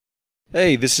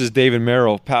Hey, this is David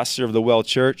Merrill, pastor of the Well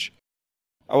Church.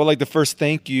 I would like to first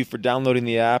thank you for downloading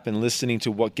the app and listening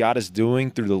to what God is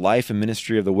doing through the life and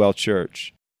ministry of the Well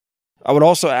Church. I would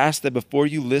also ask that before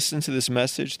you listen to this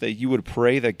message, that you would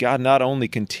pray that God not only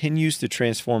continues to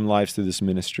transform lives through this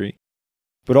ministry,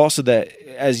 but also that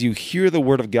as you hear the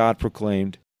word of God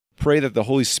proclaimed, pray that the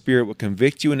Holy Spirit would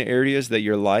convict you in areas that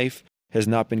your life has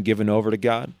not been given over to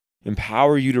God,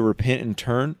 empower you to repent and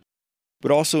turn, but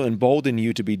also embolden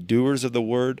you to be doers of the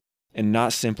word and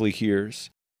not simply hearers,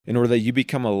 in order that you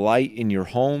become a light in your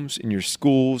homes, in your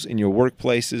schools, in your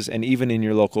workplaces, and even in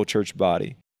your local church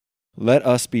body. Let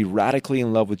us be radically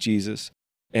in love with Jesus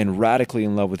and radically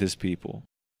in love with his people.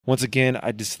 Once again,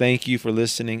 I just thank you for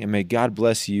listening, and may God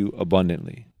bless you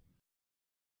abundantly.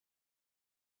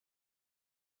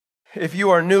 If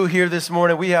you are new here this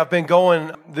morning, we have been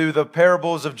going through the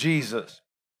parables of Jesus.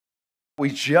 We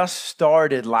just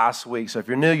started last week, so if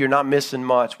you're new, you're not missing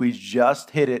much. We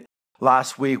just hit it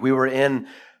last week.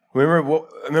 Remember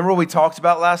what we talked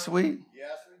about last week?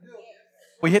 Yes, we do.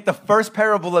 We hit the first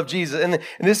parable of Jesus, and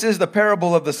this is the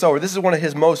parable of the sower. This is one of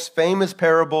his most famous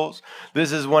parables.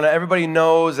 This is one everybody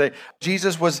knows that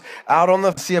Jesus was out on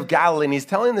the Sea of Galilee, and he's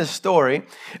telling this story,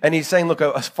 and he's saying, look,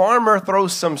 a farmer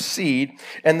throws some seed,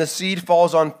 and the seed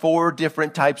falls on 4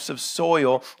 different types of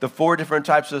soil. The 4 different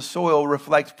types of soil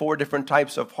reflect 4 different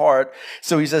types of heart.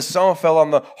 So he says, some fell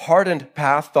on the hardened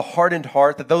path, the hardened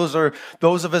heart, that those are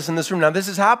those of us in this room. Now, this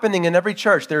is happening in every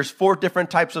church. There's 4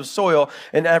 different types of soil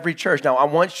in every church. Now,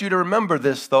 I want you to remember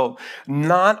this, though.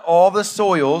 Not all the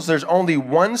soils. There's only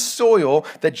one soil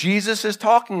that Jesus is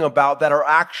talking about that are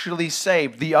actually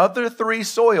saved. The other 3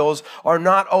 soils are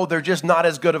not, they're just not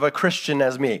as good of a Christian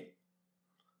as me.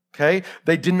 Okay?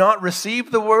 They did not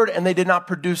receive the word, and they did not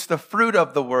produce the fruit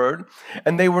of the word,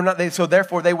 and they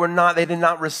did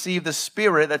not receive the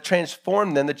Spirit that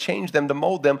transformed them, to change them, to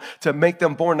mold them, to make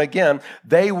them born again.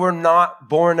 They were not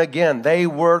born again. They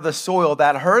were the soil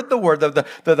that heard the word,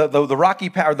 the rocky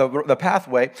path, the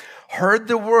pathway, heard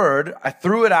the word. I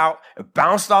threw it out, it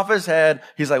bounced off his head.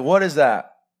 He's like, what is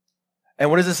that? And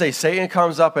what does it say? Satan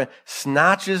comes up and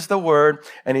snatches the word,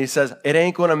 and he says, it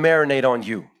ain't going to marinate on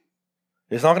you.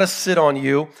 It's not going to sit on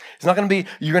you. It's not going to be,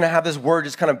 you're going to have this word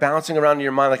just kind of bouncing around in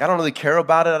your mind. Like, I don't really care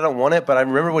about it. I don't want it. But I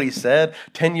remember what he said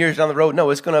 10 years down the road. No,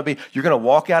 it's going to be, you're going to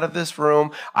walk out of this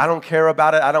room. I don't care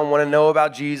about it. I don't want to know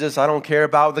about Jesus. I don't care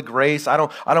about the grace. I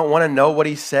don't want to know what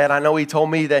he said. I know he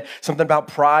told me that something about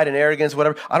pride and arrogance,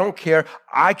 whatever. I don't care.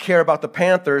 I care about the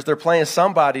Panthers. They're playing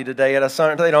somebody today at a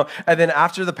Sunday, and then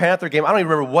after the Panther game, I don't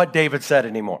even remember what David said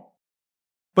anymore.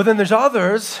 But then there's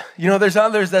others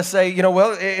that say,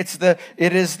 well,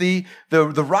 it is the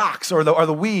rocks or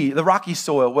the rocky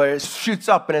soil where it shoots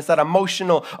up, and it's that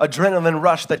emotional adrenaline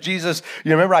rush that Jesus,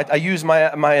 remember I use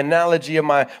my analogy of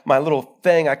my little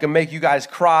thing. I can make you guys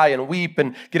cry and weep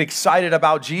and get excited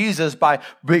about Jesus by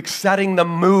setting the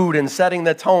mood and setting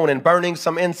the tone and burning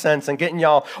some incense and getting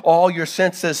all your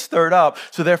senses stirred up.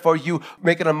 So therefore you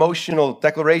make an emotional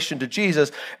declaration to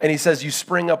Jesus, and he says you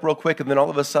spring up real quick, and then all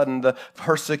of a sudden the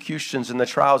persecutions and the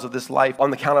trials of this life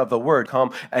on the count of the word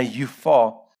come and you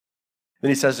fall. Then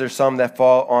he says there's some that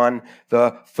fall on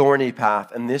the thorny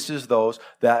path, and this is those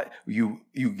that you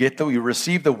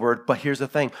receive the word, but here's the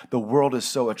thing, the world is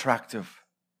so attractive.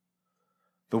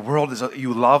 The world is,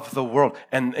 you love the world,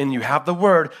 and you have the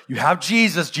word, you have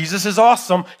Jesus. Jesus is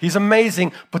awesome, he's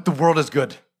amazing, but the world is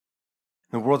good.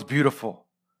 The world's beautiful.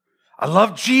 I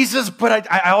love Jesus, but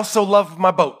I also love my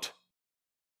boat.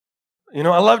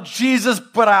 I love Jesus,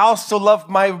 but I also love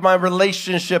my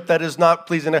relationship that is not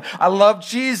pleasing. I love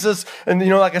Jesus, and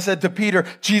like I said to Peter,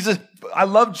 I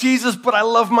love Jesus, but I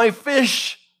love my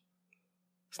fish.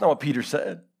 That's not what Peter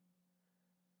said.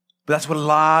 But that's what a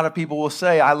lot of people will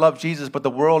say. I love Jesus, but the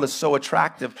world is so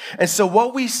attractive. And so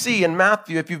what we see in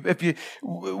Matthew,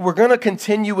 we're going to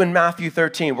continue in Matthew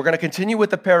 13. We're going to continue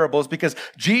with the parables because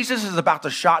Jesus is about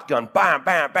to shotgun, bam,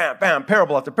 bam, bam, bam,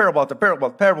 parable after parable after parable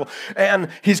after parable. And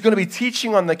he's going to be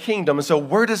teaching on the kingdom. And so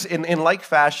we're just, in like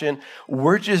fashion,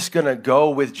 we're just going to go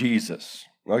with Jesus,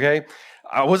 okay?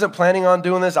 I wasn't planning on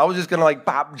doing this. I was just going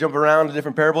to jump around to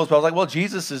different parables. But I was like, well,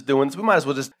 Jesus is doing this. We might as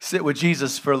well just sit with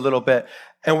Jesus for a little bit.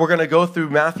 And we're going to go through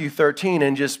Matthew 13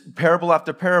 and just parable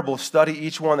after parable, study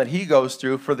each one that he goes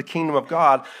through for the kingdom of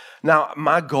God. Now,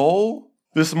 my goal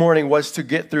this morning was to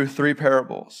get through 3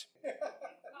 parables.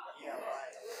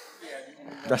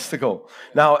 That's the goal.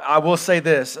 Now, I will say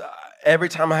this. Every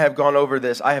time I have gone over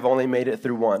this, I have only made it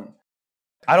through 1.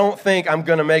 I don't think I'm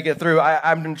going to make it through.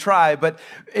 I'm going to try. But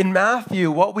in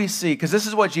Matthew, what we see, because this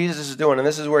is what Jesus is doing, and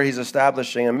this is where he's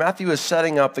establishing. And Matthew is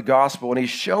setting up the gospel, and he's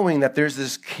showing that there's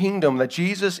this kingdom, that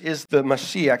Jesus is the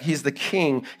Messiah. He's the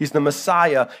king. He's the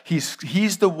Messiah.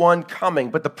 He's the one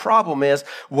coming. But the problem is,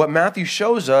 what Matthew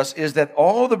shows us is that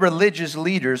all the religious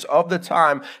leaders of the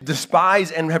time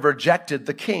despise and have rejected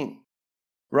the king.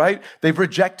 Right? They've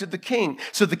rejected the king.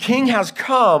 So the king has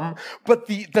come, but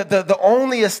the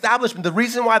only establishment, the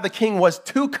reason why the king was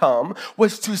to come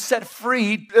was to set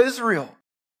free Israel,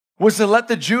 was to let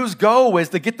the Jews go, is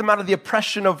to get them out of the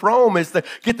oppression of Rome, is to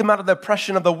get them out of the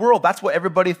oppression of the world. That's what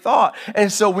everybody thought.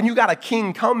 And so when you got a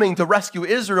king coming to rescue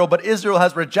Israel, but Israel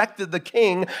has rejected the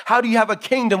king, how do you have a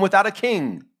kingdom without a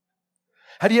king?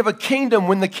 How do you have a kingdom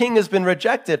when the king has been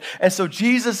rejected? And so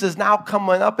Jesus is now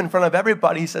coming up in front of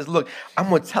everybody. He says, look, I'm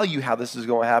going to tell you how this is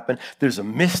going to happen. There's a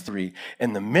mystery,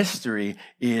 and the mystery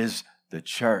is the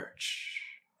church.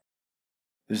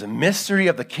 There's a mystery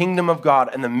of the kingdom of God,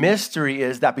 and the mystery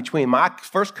is that between my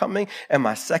first coming and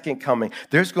my second coming,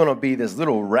 there's going to be this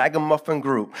little ragamuffin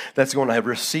group that's going to have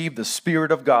received the Spirit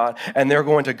of God, and they're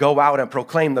going to go out and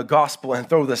proclaim the gospel and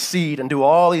throw the seed and do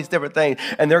all these different things,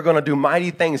 and they're going to do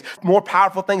mighty things, more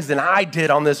powerful things than I did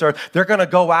on this earth. They're going to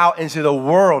go out into the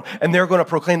world, and they're going to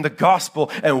proclaim the gospel,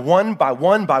 and one by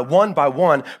one by one by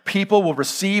one, people will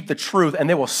receive the truth, and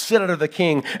they will sit under the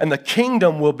king, and the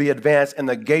kingdom will be advanced, and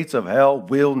the gates of hell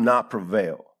will not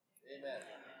prevail. Amen.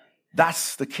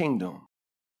 That's the kingdom.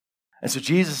 And so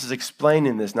Jesus is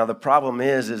explaining this. Now the problem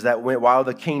is that while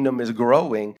the kingdom is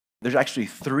growing, there's actually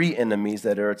 3 enemies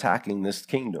that are attacking this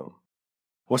kingdom.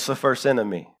 What's the first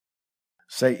enemy?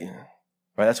 Satan.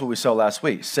 Right? That's what we saw last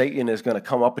week. Satan is going to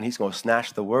come up and he's going to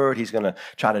snatch the word. He's going to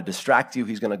try to distract you.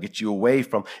 He's going to get you away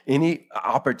from any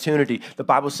opportunity. The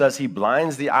Bible says he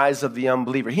blinds the eyes of the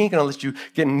unbeliever. He ain't going to let you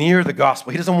get near the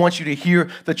gospel. He doesn't want you to hear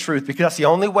the truth, because that's the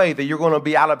only way that you're going to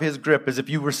be out of his grip, is if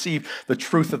you receive the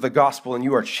truth of the gospel and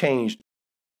you are changed.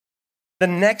 The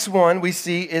next one we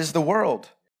see is the world.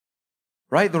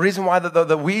 Right? The reason why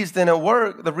the weeds didn't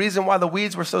work, the reason why the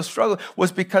weeds were so struggling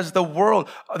was because the world,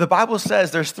 the Bible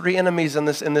says there's 3 enemies in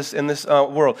this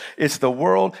world. It's the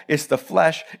world, it's the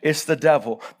flesh, it's the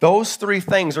devil. Those 3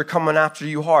 things are coming after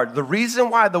you hard. The reason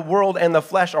why the world and the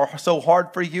flesh are so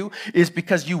hard for you is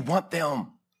because you want them.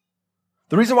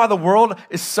 The reason why the world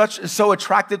is so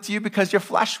attracted to you, because your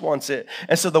flesh wants it.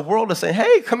 And so the world is saying,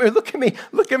 hey, come here, look at me,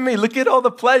 look at all the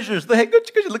pleasures. Hey,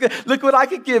 look what I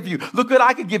could give you. Look what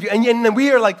I could give you. And then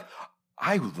we are like,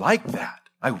 I like that.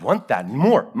 I want that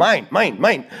more. Mine.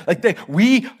 Like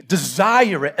we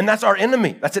desire it. And that's our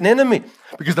enemy. That's an enemy.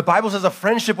 Because the Bible says a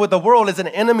friendship with the world is an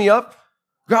enemy of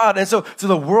God. And so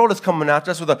the world is coming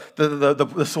after us with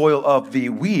the soil of the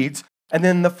weeds. And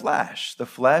then the flesh. The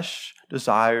flesh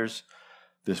desires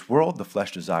this world. The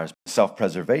flesh desires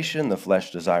self-preservation. The flesh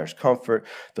desires comfort.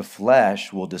 The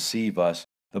flesh will deceive us.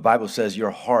 The Bible says your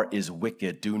heart is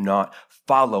wicked. Do not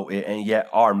follow it. And yet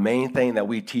our main thing that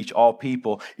we teach all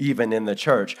people, even in the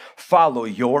church, follow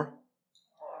your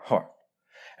heart.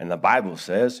 And the Bible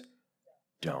says,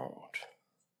 don't.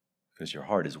 Because your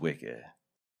heart is wicked.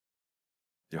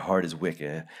 Your heart is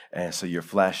wicked, and so your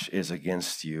flesh is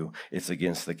against you. It's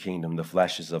against the kingdom. The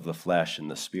flesh is of the flesh, and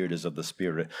the spirit is of the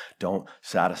spirit. Don't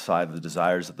satisfy the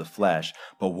desires of the flesh,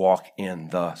 but walk in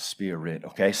the spirit,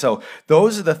 okay? So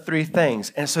those are the 3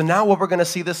 things. And so now what we're going to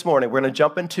see this morning, we're going to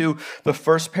jump into the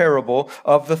first parable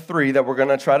of the 3 that we're going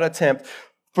to try to attempt.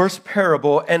 First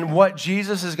parable, and what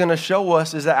Jesus is going to show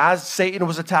us is that as Satan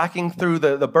was attacking through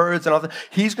the birds and all that,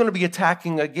 he's going to be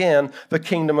attacking again the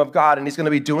kingdom of God, and he's going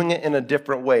to be doing it in a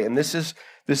different way. And this is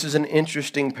an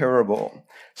interesting parable.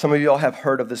 Some of you all have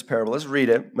heard of this parable. Let's read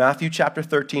it. Matthew chapter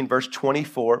 13, verse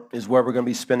 24 is where we're going to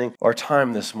be spending our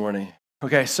time this morning.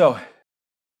 Okay, so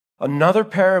another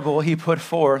parable he put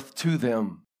forth to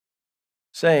them,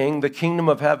 saying, the kingdom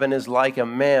of heaven is like a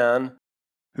man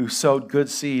who sowed good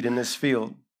seed in his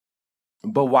field.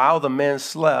 But while the man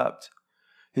slept,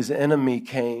 his enemy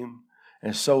came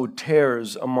and sowed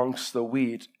tares amongst the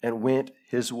wheat and went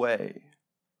his way.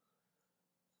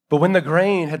 But when the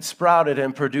grain had sprouted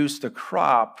and produced a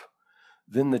crop,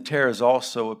 then the tares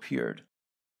also appeared.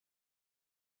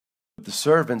 But the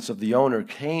servants of the owner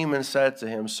came and said to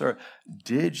him, Sir,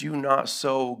 did you not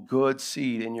sow good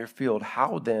seed in your field?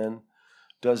 How then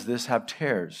does this have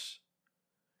tares?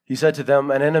 He said to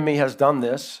them, An enemy has done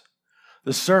this.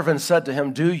 The servant said to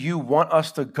him, Do you want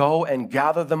us to go and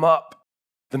gather them up?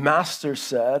 The master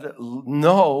said,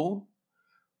 No,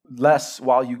 lest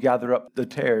while you gather up the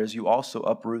tares, you also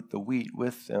uproot the wheat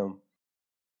with them.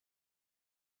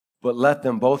 But let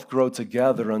them both grow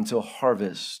together until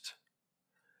harvest.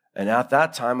 And at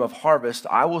that time of harvest,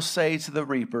 I will say to the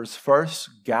reapers, first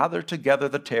gather together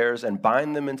the tares and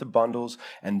bind them into bundles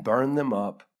and burn them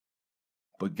up,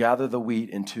 but gather the wheat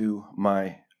into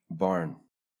my barn.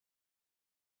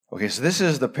 Okay, so this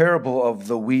is the parable of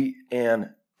the wheat and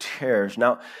tares.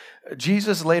 Now,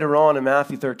 Jesus later on in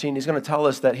Matthew 13, he's going to tell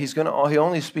us that he's only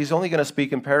going to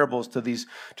speak in parables to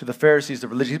the Pharisees, the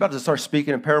religious. He's about to start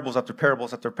speaking in parables after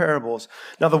parables after parables.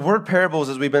 Now, the word parables,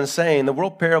 as we've been saying, the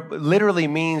word parable literally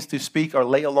means to speak or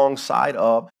lay alongside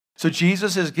of. So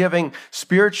Jesus is giving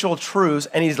spiritual truths,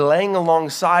 and he's laying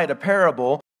alongside a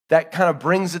parable that kind of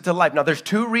brings it to life. Now, there's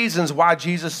two reasons why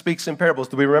Jesus speaks in parables.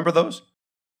 Do we remember those?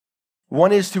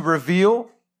 One is to reveal,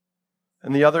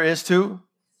 and the other is to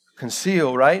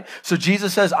conceal, right? So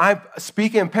Jesus says, I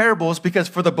speak in parables because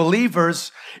for the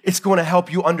believers, it's going to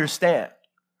help you understand.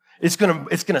 It's going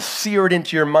to sear it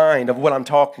into your mind of what I'm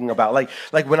talking about. Like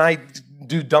when I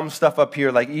do dumb stuff up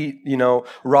here, like eat,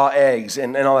 raw eggs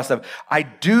and all that stuff. I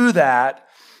do that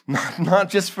not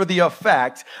just for the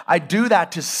effect. I do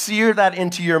that to sear that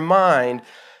into your mind.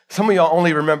 Some of y'all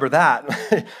only remember that.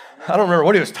 I don't remember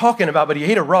what he was talking about, but he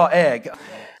ate a raw egg.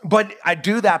 But I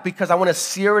do that because I want to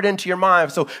sear it into your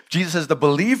mind. So Jesus says the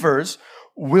believers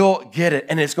will get it,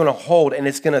 and it's going to hold, and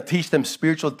it's going to teach them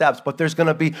spiritual depths. But there's going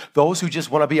to be those who just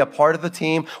want to be a part of the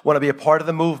team, want to be a part of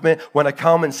the movement, want to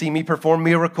come and see me perform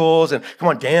miracles, and come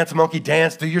on, dance, monkey,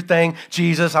 dance, do your thing,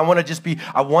 Jesus. I want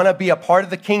to be a part of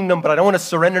the kingdom, but I don't want to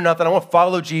surrender nothing. I want to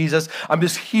follow Jesus. I'm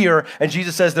just here. And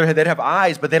Jesus says they have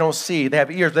eyes, but they don't see. They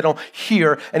have ears, they don't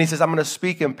hear. And he says, I'm going to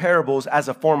speak in parables as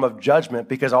a form of judgment,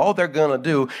 because all they're going to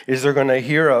do is they're going to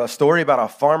hear a story about a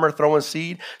farmer throwing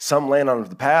seed. Some land on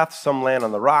the path, some land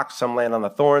on the rocks, some land on the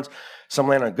thorns, some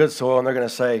land on good soil, and they're going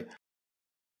to say,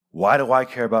 why do I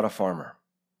care about a farmer?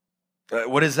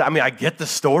 What is that? I mean, I get the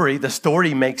story. The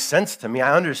story makes sense to me.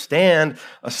 I understand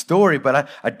a story, but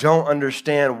I don't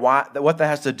understand what that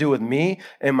has to do with me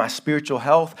and my spiritual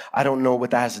health. I don't know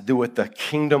what that has to do with the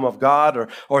kingdom of God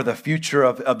or the future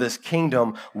of this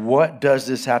kingdom. What does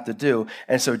this have to do?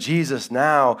 And so Jesus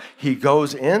now, he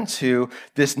goes into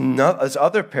this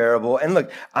other parable. And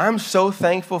look, I'm so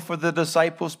thankful for the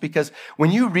disciples, because when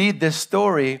you read this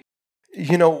story,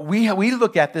 we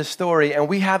look at this story and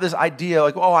we have this idea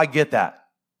like, oh, I get that.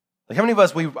 Like, how many of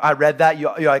us, I read that,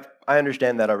 you're like, I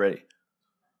understand that already.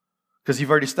 Because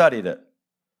you've already studied it.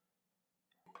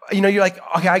 You're like,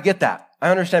 okay, I get that. I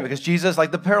understand, because Jesus,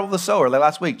 like the parable of the sower, like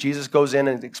last week, Jesus goes in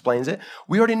and explains it.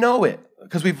 We already know it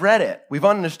because we've read it. We've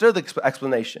understood the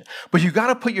explanation. But you got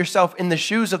to put yourself in the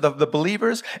shoes of the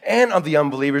believers and of the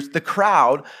unbelievers, the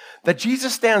crowd, that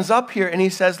Jesus stands up here and he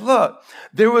says, look,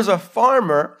 there was a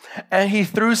farmer and he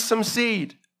threw some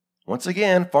seed. Once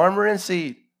again, farmer and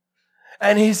seed.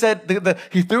 And he said,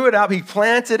 he threw it out, he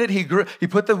planted it, he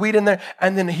put the wheat in there,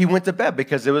 and then he went to bed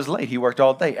because it was late. He worked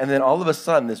all day. And then all of a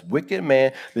sudden, this wicked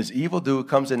man, this evil dude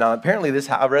comes in. Now, apparently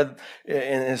I read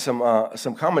in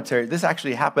some commentary, this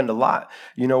actually happened a lot,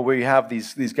 where you have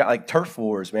these guys like turf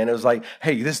wars, man. It was like,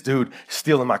 hey, this dude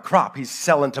stealing my crop. He's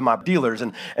selling to my dealers.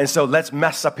 And so let's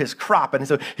mess up his crop. And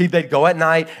so they'd go at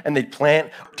night and they'd plant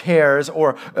tares,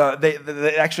 or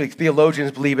they actually,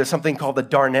 theologians believe it's something called the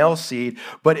darnel seed,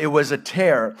 but it was a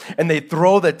tear, and they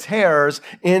throw the tares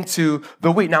into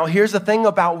the wheat. Now, here's the thing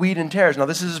about wheat and tares. Now,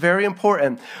 this is very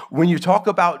important. When you talk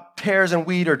about tares and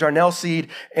wheat, or darnel seed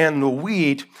and the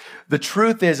wheat, the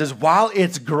truth is while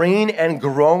it's green and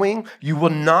growing, you will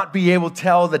not be able to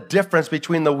tell the difference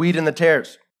between the wheat and the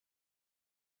tares.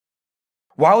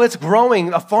 While it's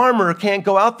growing, a farmer can't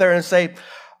go out there and say,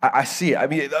 I see it. I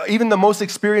mean, even the most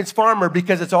experienced farmer,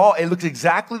 because it looks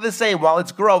exactly the same while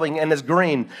it's growing and it's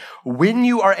green. When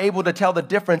you are able to tell the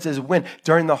difference is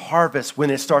during the harvest, when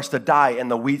it starts to die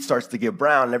and the wheat starts to get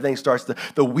brown and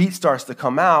the wheat starts to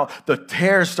come out, the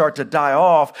tares start to die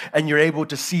off, and you're able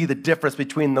to see the difference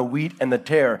between the wheat and the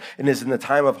tare. And it's in the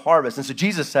time of harvest. And so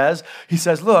Jesus says,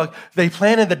 look, they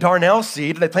planted the darnel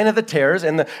seed, they planted the tares,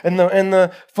 and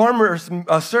the farmer's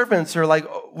servants are like,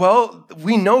 well,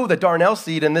 we know the darnel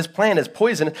seed and this plant is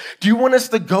poison. Do you want us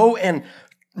to go and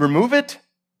remove it?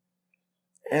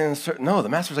 And no, the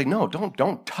master's like, no,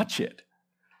 don't touch it.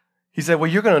 He said,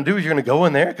 what you're going to do is you're going to go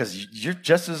in there, because you're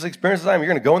just as experienced as I am. You're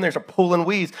going to go in there and start pulling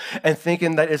weeds and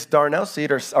thinking that it's darnel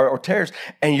seed or tares,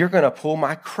 and you're going to pull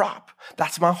my crop.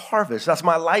 That's my harvest. That's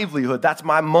my livelihood. That's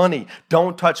my money.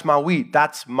 Don't touch my wheat.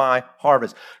 That's my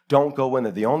harvest. Don't go in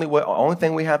there. The only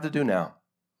thing we have to do now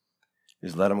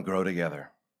is let them grow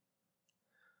together.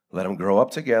 Let them grow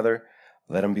up together.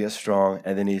 Let them be as strong.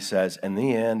 And then he says, in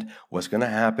the end, what's going to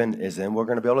happen is then we're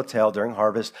going to be able to tell during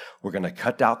harvest, we're going to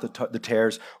cut out the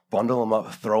tares, bundle them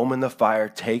up, throw them in the fire,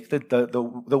 take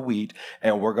the wheat,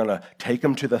 and we're going to take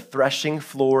them to the threshing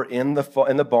floor in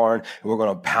the barn, and we're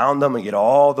going to pound them and get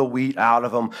all the wheat out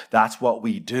of them. That's what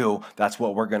we do. That's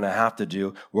what we're going to have to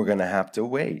do. We're going to have to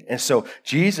wait. And so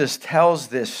Jesus tells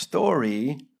this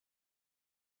story,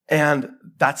 and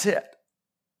that's it.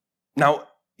 Now,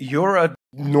 you're a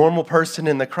normal person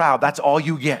in the crowd. That's all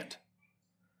you get.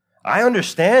 I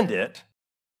understand it,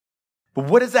 but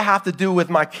what does that have to do with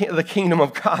the kingdom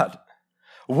of God?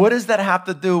 What does that have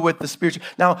to do with the spiritual?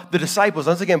 Now, the disciples,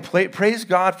 once again, praise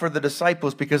God for the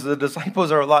disciples, because the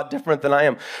disciples are a lot different than I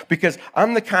am. Because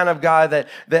I'm the kind of guy that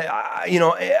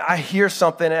I hear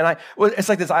something and it's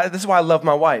like this. This is why I love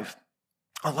my wife.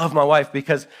 I love my wife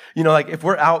because, like if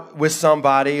we're out with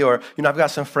somebody or, I've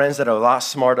got some friends that are a lot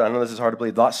smarter. I know this is hard to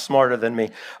believe, a lot smarter than me.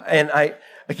 And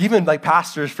even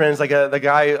pastors, friends, the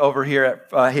guy over here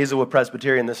at Hazelwood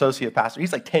Presbyterian, the associate pastor, he's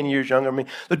 10 years younger than me.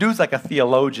 The dude's like a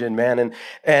theologian, man.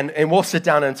 And we'll sit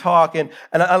down and talk. And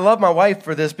I love my wife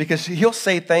for this because he'll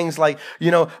say things like,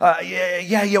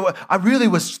 I really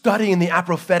was studying the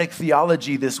apoprophetic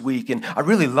theology this week and I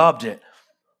really loved it.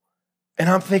 And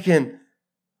I'm thinking,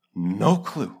 no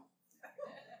clue.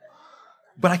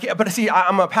 But see,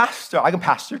 I'm a pastor. I can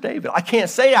pastor David. I can't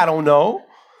say I don't know.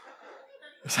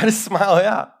 So I just smile,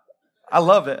 yeah. I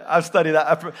love it. I've studied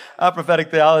that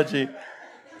prophetic theology.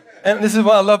 And this is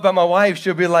what I love about my wife.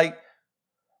 She'll be like,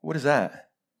 what is that?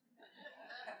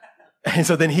 And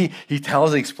so then he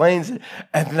explains it.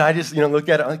 And then I just, look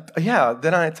at it like, yeah,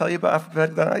 did I tell you about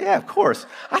prophetic theology? Yeah, of course.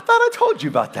 I thought I told you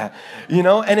about that,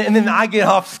 And then I get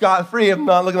off scot-free. I'm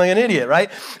not looking like an idiot, right?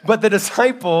 But the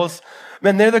disciples,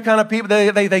 man, they're the kind of people,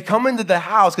 they come into the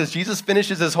house because Jesus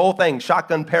finishes this whole thing,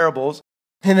 shotgun parables.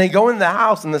 And they go in the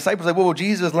house and the disciples are like, well,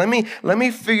 Jesus, let me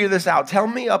figure this out. Tell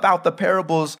me about the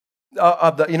parables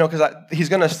of the, because he's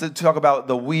going to talk about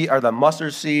the wheat or the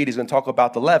mustard seed. He's going to talk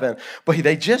about the leaven. But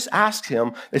they just asked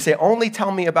him, they say, only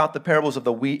tell me about the parables of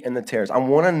the wheat and the tares. I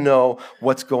want to know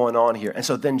what's going on here. And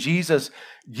so then Jesus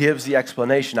gives the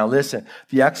explanation. Now listen,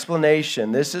 the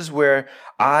explanation, this is where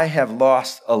I have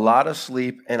lost a lot of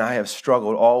sleep and I have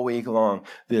struggled all week long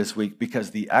this week because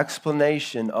the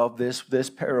explanation of this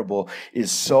parable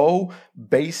is so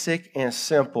basic and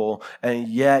simple, and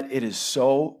yet it is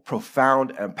so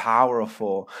profound and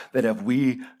powerful that if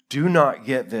we do not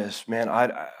get this, man,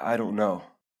 I don't know.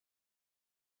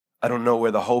 I don't know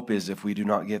where the hope is if we do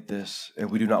not get this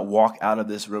and we do not walk out of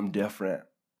this room different.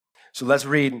 So let's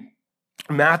read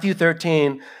Matthew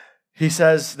 13. He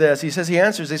says this. He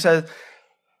answers,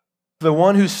 the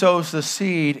one who sows the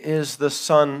seed is the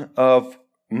Son of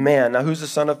Man. Now, who's the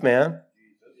Son of Man?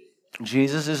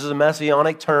 Jesus. This is a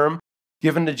messianic term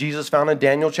given to Jesus, found in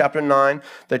Daniel chapter 9,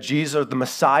 that Jesus, the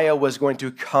Messiah, was going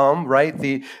to come, right?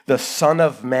 The Son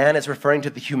of Man is referring to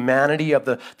the humanity of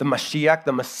the Mashiach,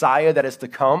 the Messiah that is to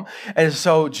come. And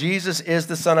so Jesus is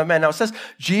the Son of Man. Now, it says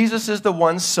Jesus is the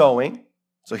one sowing.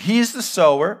 So he's the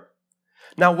sower.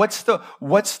 Now, what's the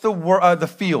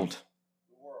field?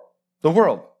 The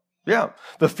world. Yeah.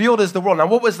 The field is the world. Now,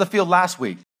 what was the field last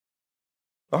week?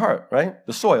 The heart, right?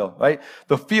 The soil, right?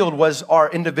 The field was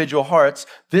our individual hearts.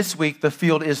 This week, the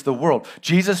field is the world.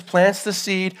 Jesus plants the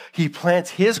seed. He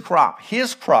plants his crop,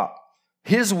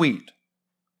 his wheat.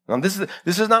 Now, this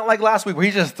is not like last week where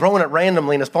he's just throwing it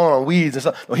randomly and it's falling on weeds and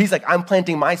stuff. No, he's like, I'm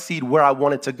planting my seed where I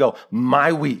want it to go,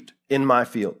 my wheat in my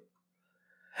field.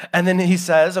 And then he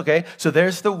says, okay, so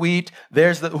there's the wheat.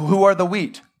 Who are the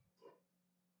wheat?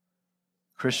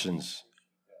 Christians,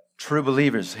 true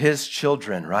believers, his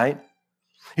children, right?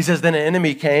 He says, then an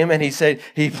enemy came and he said,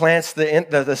 he plants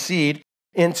the seed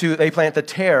they plant the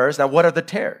tares. Now, what are the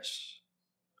tares?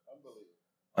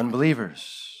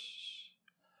 Unbelievers.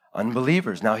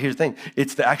 Now, here's the thing.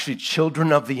 It's actually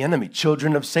children of the enemy,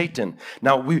 children of Satan.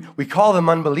 Now, we call them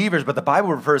unbelievers, but the Bible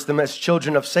refers to them as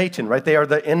children of Satan, right? They are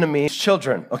the enemy's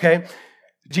children, okay?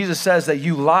 Jesus says that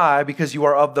you lie because you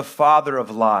are of the father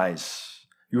of lies.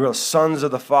 You are sons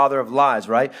of the father of lies,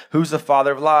 right? Who's the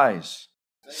father of lies?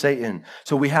 Satan.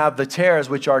 So we have the tares,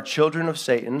 which are children of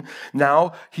Satan.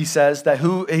 Now he says that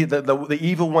the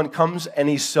evil one comes and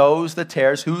he sows the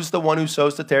tares. Who's the one who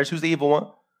sows the tares? Who's the evil one?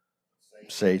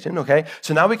 Satan, okay?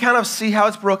 So now we kind of see how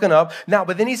it's broken up. Now,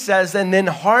 but then he says, and then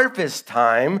harvest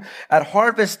time. At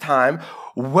harvest time,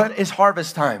 what is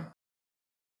harvest time?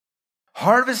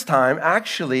 Harvest time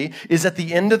actually is at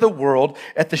the end of the world,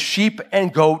 at the sheep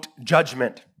and goat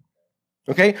judgment.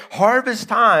 Okay? Harvest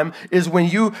time is when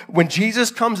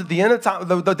Jesus comes at the end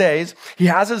of the days, he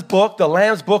has his book, the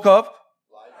Lamb's book of,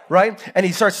 right? And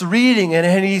he starts reading it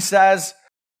and he says,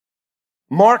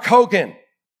 Mark Hogan,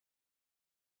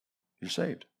 you're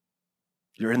saved.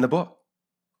 You're in the book.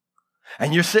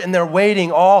 And you're sitting there waiting,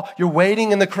 you're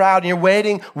waiting in the crowd, and you're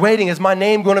waiting. Is my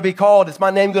name going to be called? Is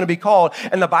my name going to be called?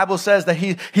 And the Bible says that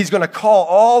he's going to call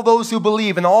all those who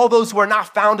believe, and all those who are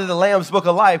not found in the Lamb's book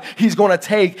of life, he's going to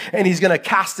take and he's going to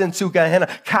cast into Gehenna,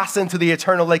 cast into the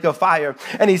eternal lake of fire.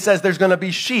 And he says there's going to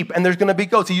be sheep and there's going to be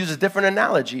goats. He uses different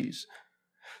analogies.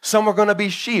 Some are going to be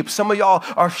sheep. Some of y'all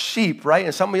are sheep, right?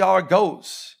 And some of y'all are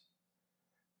goats.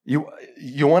 You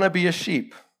want to be a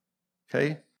sheep,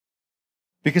 okay?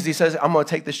 Because he says, I'm going to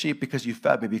take the sheep because you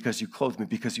fed me, because you clothed me,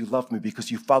 because you loved me,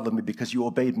 because you followed me, because you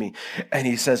obeyed me. And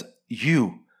he says,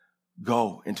 you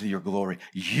go into your glory.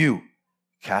 You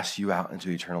cast you out into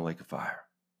the eternal lake of fire.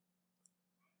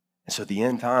 And so at the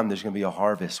end time, there's going to be a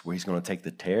harvest where he's going to take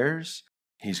the tares,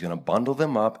 he's going to bundle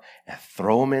them up and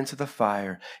throw them into the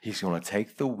fire. He's going to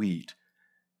take the wheat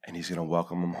and he's going to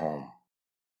welcome them home.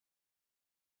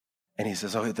 And he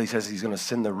says he's going to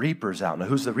send the reapers out. Now,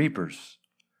 who's the reapers?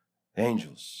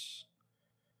 Angels.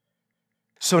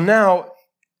 So now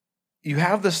you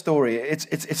have the story.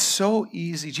 It's so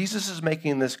easy. Jesus is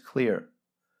making this clear.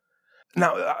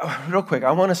 Now, real quick,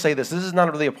 I want to say this. This is not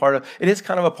really a part of, it is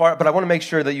kind of a part, but I want to make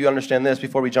sure that you understand this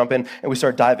before we jump in and we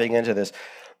start diving into this.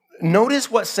 Notice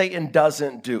what Satan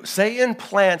doesn't do. Satan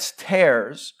plants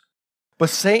tares, but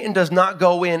Satan does not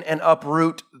go in and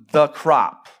uproot the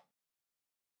crop.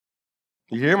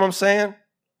 You hear what I'm saying?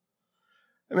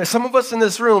 I mean, some of us in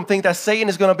this room think that Satan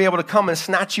is going to be able to come and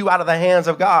snatch you out of the hands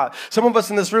of God. Some of us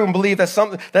in this room believe that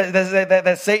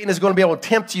that Satan is going to be able to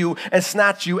tempt you and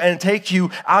snatch you and take you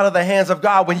out of the hands of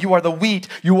God when you are the wheat,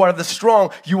 you are the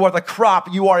strong, you are the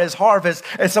crop, you are his harvest.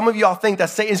 And some of y'all think that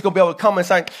Satan is going to be able to come and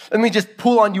say, let me just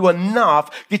pull on you enough,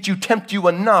 tempt you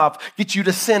enough, get you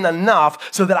to sin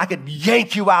enough so that I could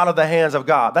yank you out of the hands of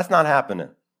God. That's not happening.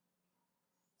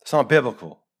 It's not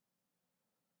biblical.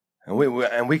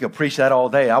 And we could preach that all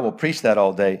day. I will preach that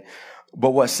all day.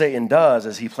 But what Satan does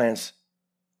is he plants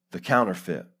the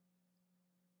counterfeit.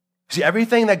 See,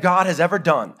 everything that God has ever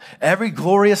done, every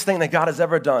glorious thing that God has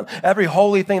ever done, every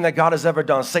holy thing that God has ever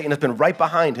done, Satan has been right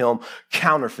behind him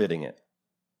counterfeiting it.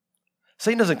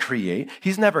 Satan doesn't create.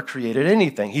 He's never created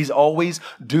anything. He's always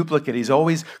duplicate. He's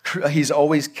always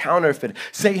counterfeit.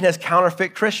 Satan has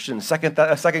counterfeit Christians. 2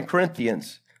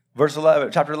 Corinthians,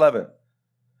 chapter 11.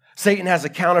 Satan has a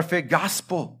counterfeit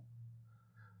gospel.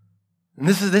 And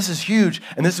this is huge.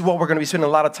 And this is what we're going to be spending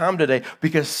a lot of time today,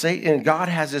 because God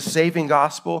has his saving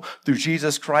gospel through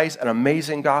Jesus Christ, an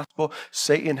amazing gospel.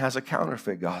 Satan has a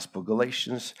counterfeit gospel.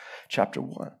 Galatians chapter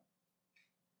 1.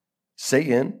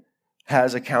 Satan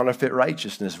has a counterfeit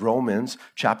righteousness. Romans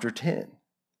chapter 10.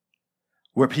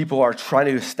 Where people are trying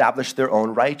to establish their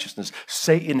own righteousness.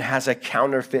 Satan has a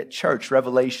counterfeit church,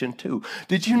 Revelation 2.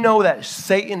 Did you know that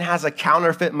Satan has a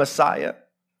counterfeit Messiah?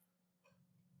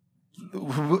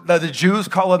 The Jews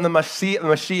call him the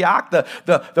Mashiach.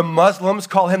 The Muslims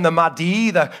call him the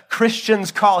Mahdi. The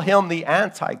Christians call him the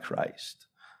Antichrist.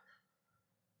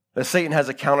 But Satan has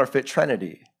a counterfeit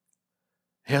trinity.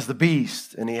 He has the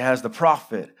beast, and he has the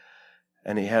prophet,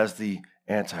 and he has the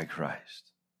Antichrist.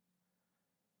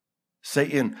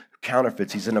 Satan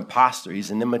counterfeits. He's an imposter.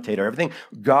 He's an imitator. Everything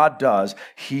God does,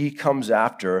 he comes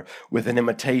after with an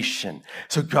imitation.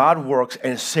 So God works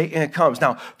and Satan comes.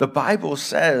 Now, the Bible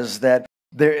says that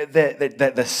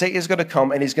the Satan is going to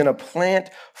come and he's going to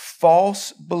plant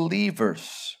false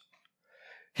believers.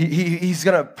 He's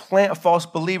going to plant false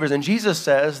believers. And Jesus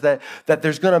says that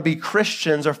there's going to be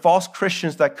Christians or false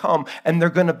Christians that come, and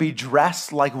they're going to be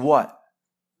dressed like what?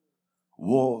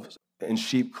 Wolves in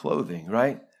sheep clothing,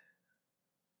 right?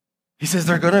 He says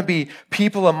there are going to be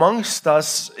people amongst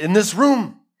us in this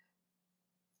room.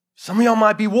 Some of y'all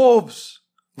might be wolves.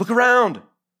 Look around.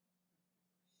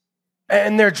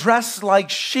 And they're dressed like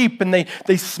sheep, and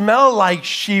they smell like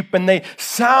sheep, and they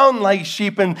sound like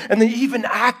sheep, and they even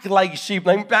act like sheep,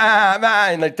 like bah, bah,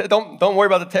 and don't worry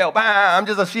about the tail, bah, I'm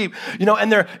just a sheep,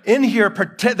 and they're in here,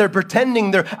 they're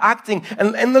pretending, they're acting,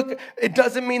 and look, it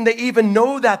doesn't mean they even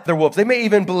know that they're wolves. They may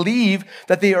even believe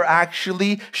that they are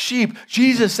actually sheep.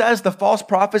 Jesus says the false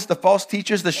prophets, the false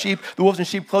teachers, the wolves in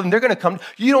sheep clothing, they're going to come.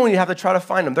 You don't even have to try to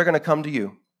find them. They're going to come to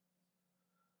you.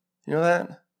 You know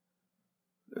that?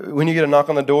 When you get a knock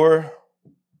on the door,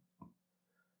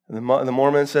 and the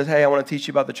Mormon says, hey, I want to teach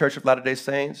you about the Church of Latter-day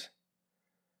Saints.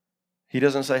 He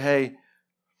doesn't say, hey,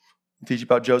 I'll teach you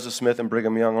about Joseph Smith and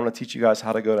Brigham Young. I want to teach you guys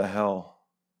how to go to hell.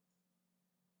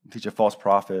 I'll teach a false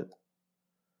prophet.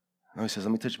 No, he says,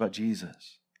 let me teach you about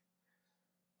Jesus.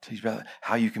 Teach you about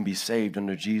how you can be saved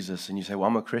under Jesus. And you say, well,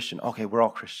 I'm a Christian. Okay, we're all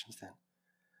Christians then.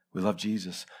 We love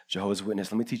Jesus. Jehovah's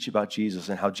Witness. Let me teach you about Jesus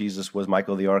and how Jesus was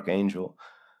Michael the archangel.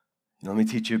 Let me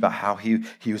teach you about how he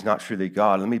was not truly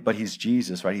God. But he's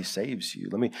Jesus, right? He saves you.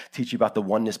 Let me teach you about the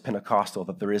oneness Pentecostal,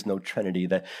 that there is no Trinity,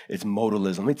 that it's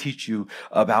modalism. Let me teach you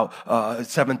about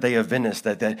Seventh-day Adventists,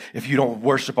 that if you don't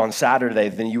worship on Saturday,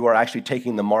 then you are actually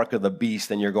taking the mark of the beast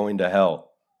and you're going to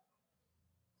hell.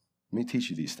 Let me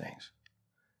teach you these things,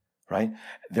 right?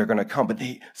 They're going to come. But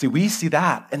we see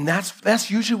that, and that's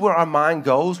usually where our mind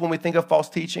goes when we think of false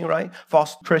teaching, right?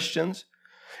 False Christians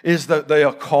is the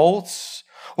occults,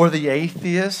 or the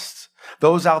atheists,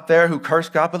 those out there who curse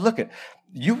God. But look at,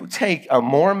 you take a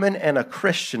Mormon and a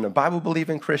Christian, a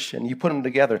Bible-believing Christian, you put them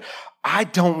together. I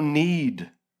don't need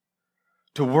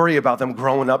to worry about them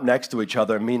growing up next to each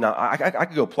other. I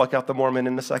could go pluck out the Mormon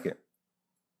in a second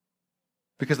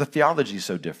because the theology is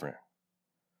so different.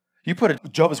 You put a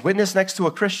Jehovah's Witness next to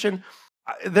a Christian,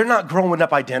 they're not growing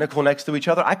up identical next to each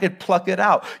other. I could pluck it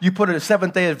out. You put a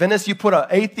Seventh-day Adventist, you put an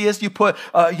atheist, you put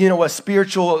a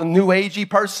spiritual new agey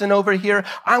person over here.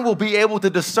 I will be able to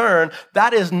discern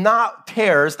that is not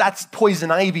tares, that's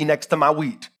poison ivy next to my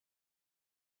wheat.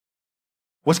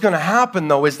 What's going to happen,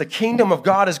 though, is the kingdom of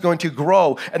God is going to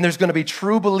grow, and there's going to be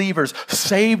true believers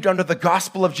saved under the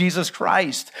gospel of Jesus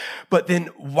Christ. But then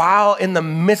while in the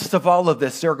midst of all of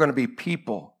this, there are going to be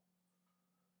people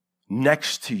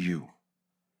next to you.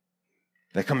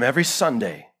 They come every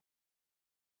Sunday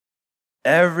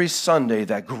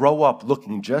that grow up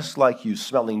looking just like you,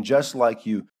 smelling just like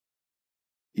you,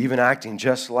 even acting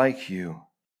just like you.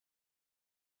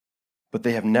 But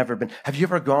they have never been. Have you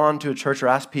ever gone to a church or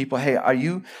asked people, hey, are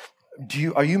you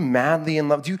madly in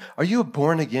love? Are you a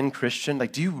born-again Christian?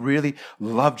 Like, do you really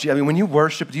love Jesus? I mean, when you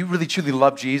worship, do you really truly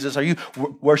love Jesus? Are you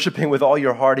worshiping with all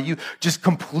your heart? Are you just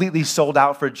completely sold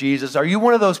out for Jesus? Are you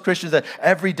one of those Christians that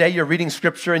every day you're reading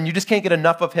scripture and you just can't get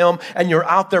enough of him and you're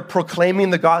out there proclaiming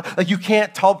the God? Like, you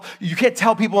can't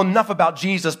tell people enough about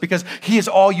Jesus because he is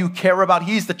all you care about.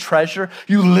 He's the treasure.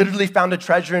 You literally found a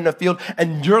treasure in a field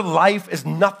and your life is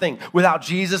nothing without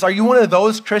Jesus. Are you one of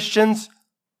those Christians?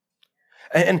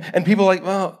 And people are like,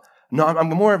 well, no, I'm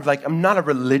more of like, I'm not a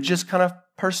religious kind of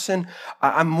person.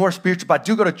 I'm more spiritual, but I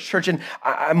do go to church and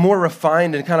I'm more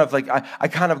refined and kind of like, I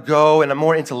kind of go and I'm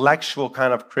more intellectual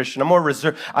kind of Christian. I'm more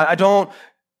reserved. I'm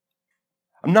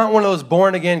not one of those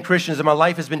born again Christians that my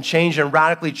life has been changed and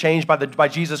radically changed by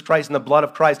Jesus Christ and the blood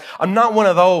of Christ. I'm not one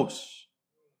of those.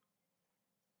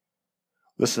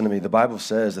 Listen to me. The Bible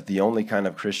says that the only kind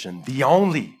of Christian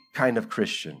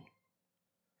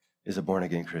is a born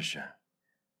again Christian.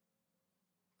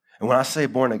 And when I say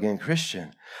born-again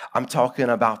Christian, I'm talking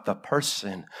about the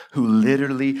person who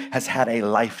literally has had a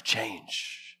life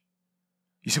change.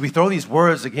 You see, we throw these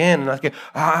words again,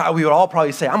 and we would all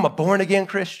probably say, I'm a born-again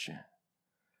Christian.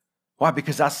 Why?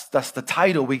 Because that's the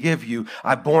title we give you.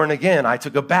 I'm born again. I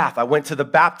took a bath. I went to the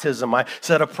baptism. I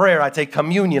said a prayer. I take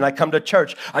communion. I come to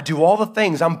church. I do all the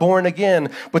things. I'm born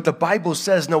again. But the Bible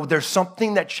says, no, there's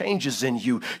something that changes in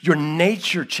you. Your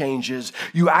nature changes.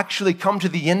 You actually come to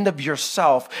the end of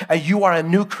yourself and you are a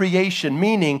new creation,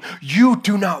 meaning you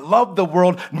do not love the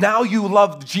world. Now you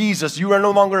love Jesus. You are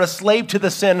no longer a slave to the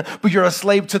sin, but you're a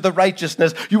slave to the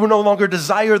righteousness. You will no longer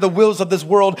desire the wills of this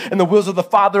world and the wills of the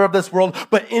Father of this world,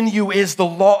 but in you is the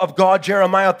law of God,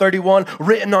 Jeremiah 31,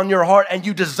 written on your heart, and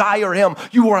you desire him.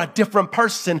 You are a different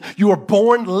person. You are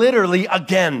born literally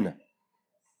again.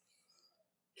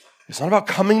 It's not about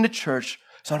coming to church.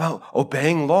 It's not about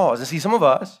obeying laws. And see, some of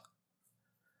us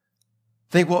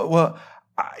think,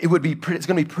 it's going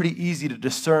to be pretty easy to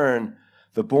discern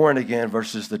the born again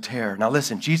versus the tare. Now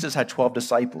listen, Jesus had 12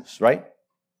 disciples, right?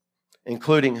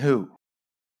 Including who?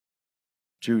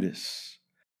 Judas.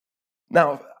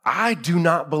 Now, I do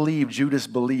not believe Judas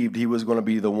believed he was going to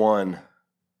be the one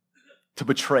to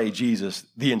betray Jesus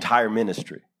the entire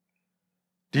ministry.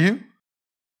 Do you?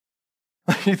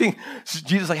 You think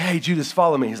Jesus is like, hey, Judas,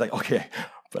 follow me. He's like, okay,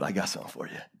 but I got something for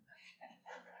you.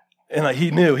 And like he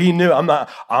knew, I'm going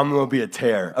to be a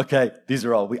tare. Okay,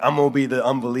 I'm going to be the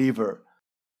unbeliever.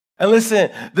 And listen,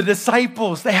 the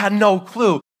disciples, they had no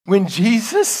clue. When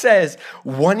Jesus says,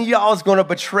 one of y'all is going to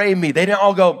betray me, they didn't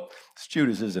all go, it's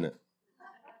Judas, isn't it?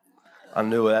 I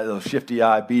knew that little shifty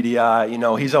eye, beady eye,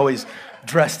 he's always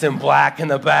dressed in black in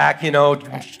the back,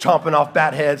 chomping off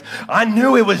bat heads. I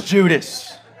knew it was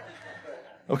Judas.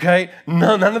 Okay?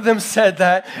 None of them said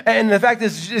that. And the fact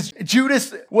is,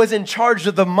 Judas was in charge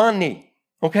of the money.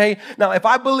 Okay? Now, if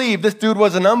I believe this dude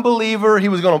was an unbeliever, he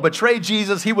was going to betray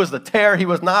Jesus, he was the tare, he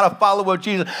was not a follower of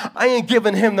Jesus, I ain't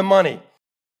giving him the money.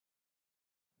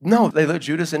 No, they let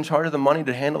Judas in charge of the money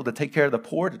to take care of the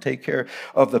poor, to take care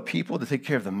of the people, to take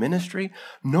care of the ministry.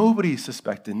 Nobody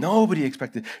suspected, nobody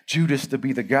expected Judas to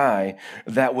be the guy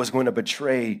that was going to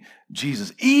betray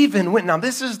Jesus. Now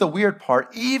this is the weird part,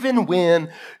 even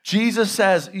when Jesus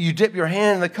says, you dip your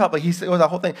hand in the cup, like he said, that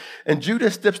whole thing, and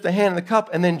Judas dips the hand in the cup,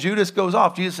 and then Judas goes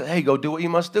off. Jesus said, hey, go do what you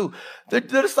must do. The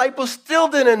disciples still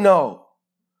didn't know.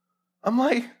 I'm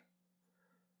like,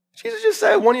 Jesus just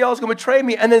said, one of y'all is going to betray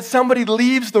me, and then somebody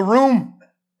leaves the room.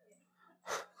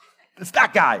 It's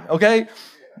that guy, okay?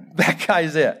 That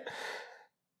guy's it.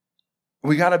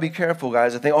 We got to be careful,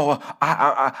 guys. I think,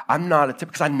 I'm not a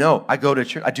typical, because I know, I go to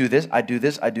church, I do this, I do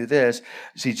this, I do this.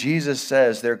 See, Jesus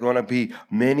says there are going to be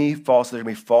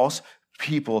false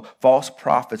people, false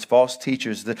prophets, false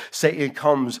teachers. Satan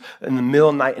comes in the middle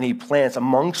of the night and he plants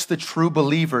amongst the true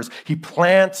believers. He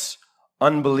plants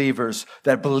unbelievers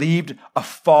that believed a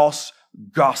false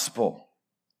gospel.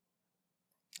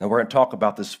 Now we're going to talk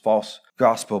about this false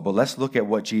gospel, but let's look at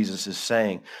what Jesus is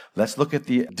saying. Let's look at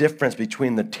the difference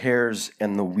between the tares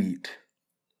and the wheat.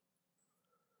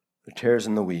 The tares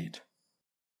and the wheat.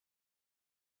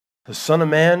 The Son of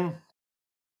Man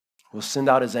will send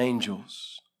out his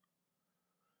angels,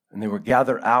 and they will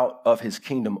gather out of his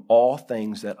kingdom all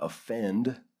things that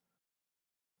offend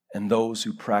and those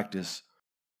who practice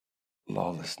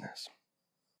lawlessness.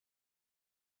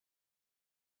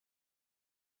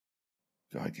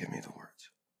 God, give me the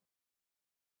words.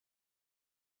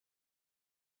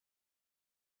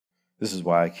 This is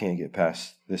why I can't get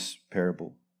past this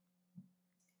parable.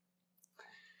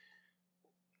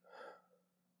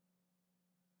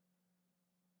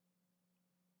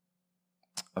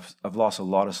 I've lost a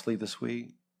lot of sleep this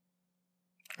week,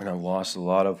 and I've lost a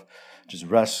lot of just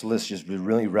been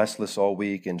really restless all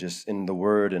week, and just in the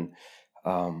Word, and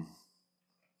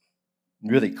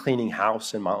really cleaning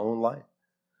house in my own life,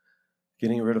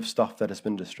 getting rid of stuff that has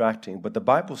been distracting. But the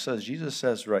Bible says, Jesus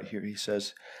says right here, he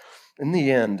says, in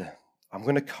the end, I'm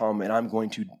going to come and I'm going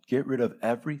to get rid of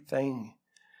everything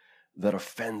that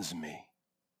offends me.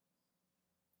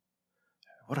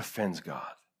 What offends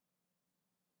God?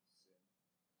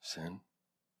 Sin.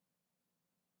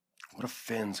 What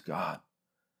offends God?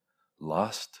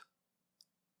 Lust,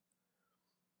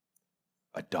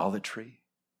 idolatry,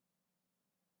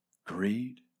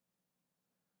 greed,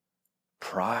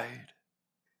 pride,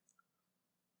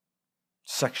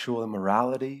 sexual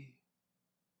immorality,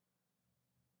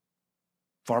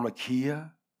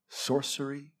 pharmakia,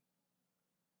 sorcery,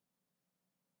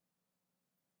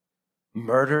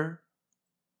 murder,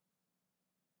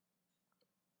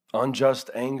 unjust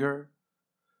anger,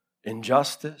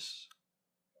 injustice,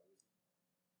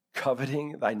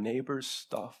 coveting thy neighbor's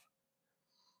stuff.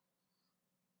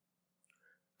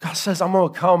 God says, I'm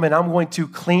going to come and I'm going to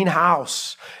clean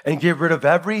house and get rid of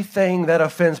everything that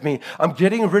offends me. I'm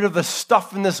getting rid of the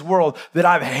stuff in this world that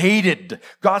I've hated.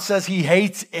 God says he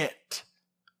hates it.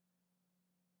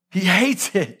 He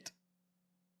hates it.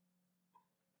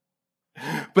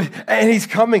 And he's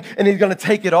coming and he's going to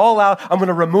take it all out. I'm going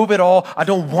to remove it all. I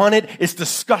don't want it. It's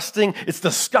disgusting. It's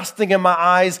disgusting in my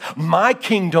eyes. My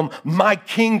kingdom,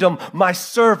 my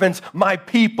servants, my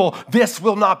people, this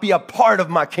will not be a part of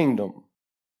my kingdom.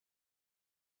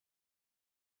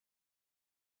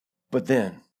 But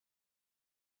then,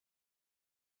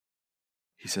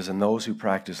 he says, and those who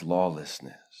practice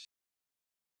lawlessness.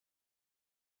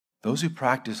 Those who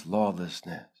practice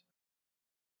lawlessness.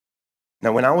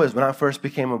 Now, when I first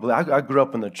became a believer, I grew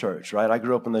up in the church, right? I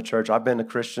grew up in the church. I've been a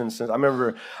Christian since,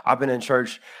 I've been in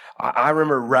church. I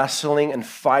remember wrestling and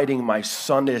fighting my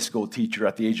Sunday school teacher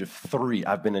at the age of 3.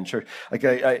 I've been in church. Like,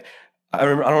 I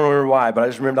remember, I don't remember why, but I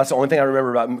just remember that's the only thing I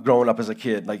remember about growing up as a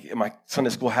kid. Like, my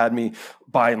Sunday school had me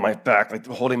by my back, like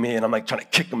holding me, and I'm like trying to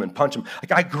kick him and punch him.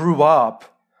 Like, I grew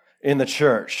up in the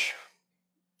church.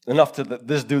 Enough to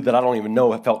this dude that I don't even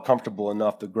know felt comfortable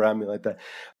enough to grab me like that.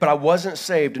 But I wasn't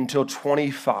saved until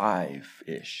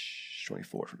 25-ish,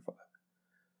 24, 25.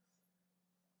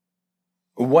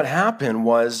 What happened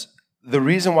was, the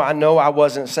reason why I know I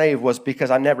wasn't saved was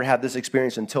because I never had this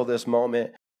experience until this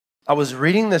moment. I was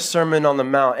reading this Sermon on the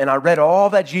Mount, and I read all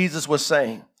that Jesus was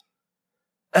saying.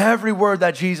 Every word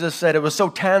that Jesus said, it was so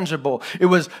tangible. It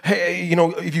was, hey,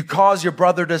 if you cause your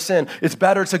brother to sin, it's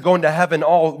better to go into heaven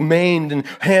all maimed and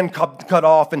hand cut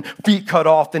off and feet cut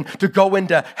off than to go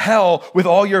into hell with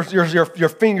all your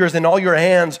fingers and all your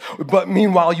hands. But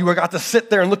meanwhile, you got to sit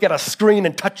there and look at a screen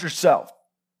and touch yourself.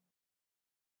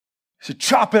 He said,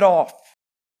 chop it off.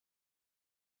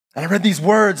 And I read these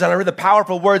words, and I read the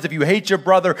powerful words, if you hate your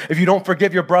brother, if you don't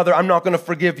forgive your brother, I'm not going to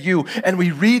forgive you. And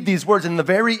we read these words, and the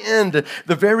very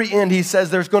end, he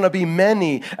says there's going to be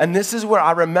many. And this is where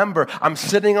I remember I'm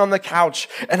sitting on the couch,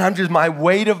 and my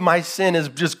weight of my sin is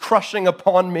just crushing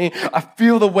upon me. I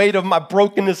feel the weight of my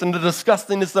brokenness and the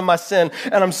disgustingness of my sin.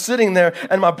 And I'm sitting there,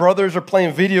 and my brothers are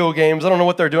playing video games. I don't know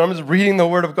what they're doing. I'm just reading the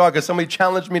word of God because somebody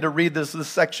challenged me to read this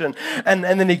section. And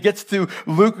then he gets to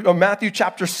Matthew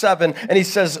chapter 7, and he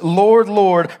says, Lord,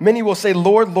 Lord, many will say,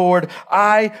 Lord, Lord,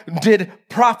 I did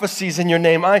prophecies in your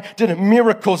name. I did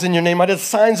miracles in your name. I did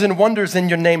signs and wonders in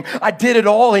your name. I did it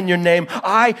all in your name.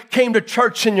 I came to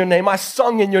church in your name. I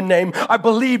sung in your name. I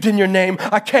believed in your name.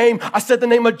 I said the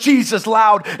name of Jesus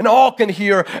loud and all can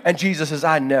hear. And Jesus says,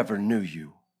 I never knew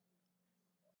you.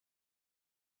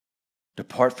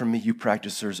 Depart from me, you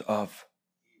practicers of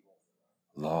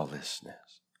lawlessness.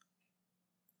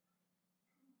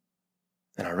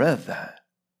 And I read that.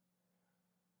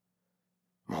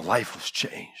 My life was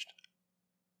changed.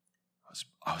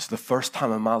 I was the first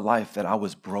time in my life that I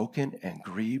was broken and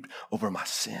grieved over my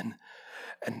sin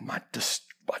and my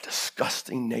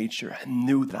disgusting nature and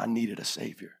knew that I needed a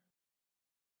Savior.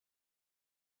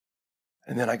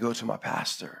 And then I go to my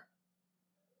pastor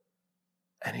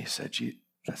and he said,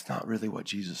 that's not really what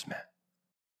Jesus meant.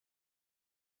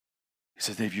 He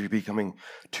said, Dave, you're becoming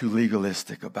too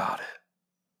legalistic about it.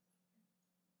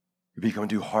 You're becoming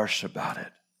too harsh about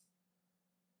it.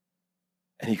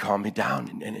 And he calmed me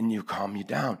down, and you calm me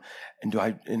down. And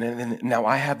now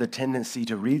I have the tendency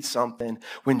to read something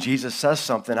when Jesus says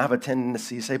something. I have a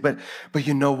tendency to say, but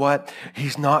you know what?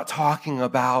 He's not talking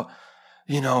about,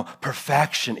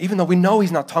 perfection. Even though we know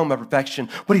he's not talking about perfection,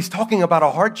 but he's talking about a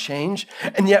heart change.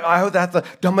 And yet I have to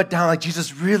dumb it down like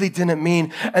Jesus really didn't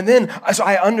mean. And then, so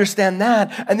I understand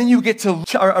that. And then you get to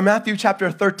Matthew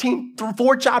chapter 13,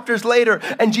 4 chapters later,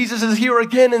 and Jesus is here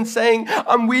again and saying,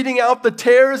 I'm weeding out the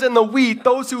tares and the wheat,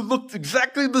 those who look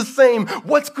exactly the same.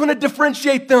 What's going to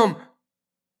differentiate them?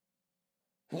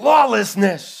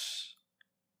 Lawlessness.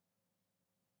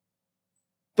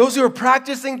 Those who are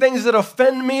practicing things that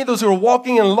offend me, those who are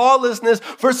walking in lawlessness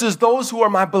versus those who are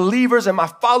my believers and my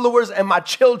followers and my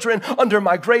children under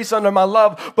my grace, under my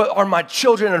love, but are my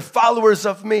children and followers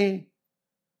of me.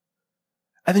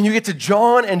 And then you get to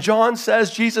John, and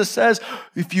Jesus says,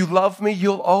 if you love me,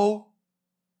 you'll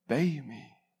obey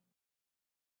me.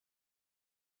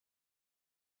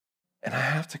 And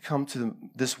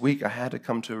this week I had to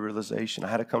come to a realization. I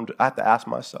had to ask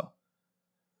myself,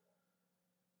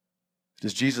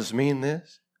 does Jesus mean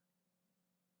this?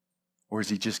 Or is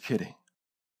he just kidding?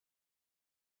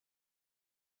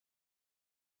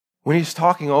 When he's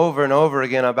talking over and over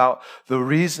again about the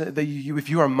reason that if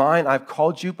you are mine, I've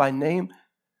called you by name.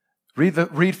 Read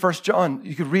 1 John.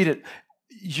 You could read it.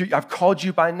 I've called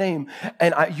you by name,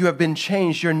 and you have been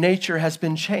changed. Your nature has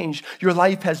been changed. Your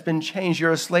life has been changed.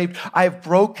 You're a slave. I've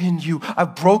broken you.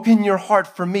 I've broken your heart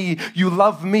for me. You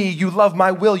love me. You love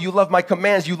my will. You love my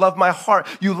commands. You love my heart.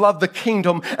 You love the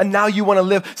kingdom, and now you want to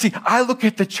live. See, I look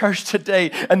at the church today,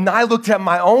 and I looked at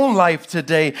my own life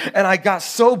today, and I got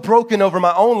so broken over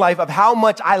my own life of how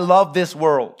much I love this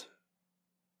world,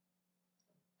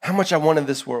 how much I wanted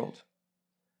this world,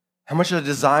 how much I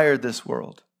desired this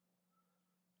world.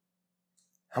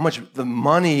 How much the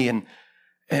money and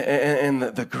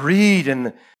the greed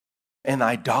and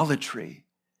idolatry.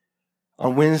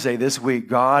 On Wednesday this week,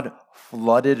 God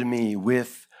flooded me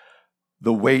with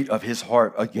the weight of his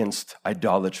heart against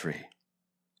idolatry.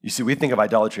 You see, we think of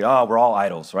idolatry, we're all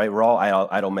idols, right? We're all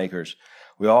idol makers.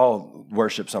 We all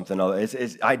worship something other.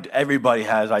 Everybody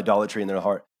has idolatry in their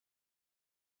heart.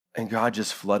 And God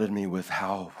just flooded me with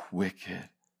how wicked.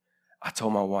 I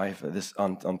told my wife this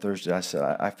on Thursday, I said,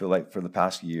 I feel like for the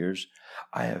past years,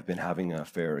 I have been having an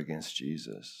affair against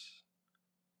Jesus.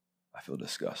 I feel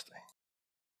disgusting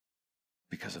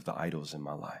because of the idols in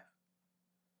my life.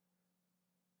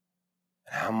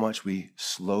 And how much we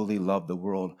slowly love the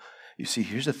world. You see,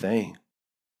 here's the thing.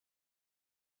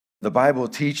 The Bible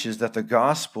teaches that the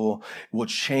gospel will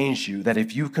change you, that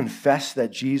if you confess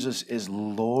that Jesus is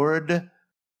Lord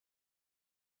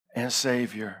and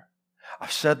Savior.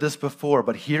 I've said this before,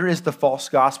 but here is the false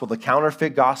gospel, the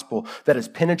counterfeit gospel that has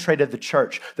penetrated the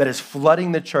church, that is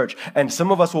flooding the church. And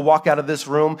some of us will walk out of this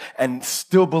room and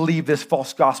still believe this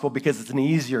false gospel because it's an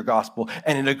easier gospel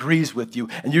and it agrees with you.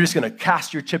 And you're just going to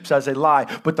cast your chips as a lie.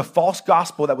 But the false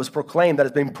gospel that was proclaimed, that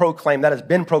has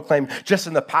been proclaimed just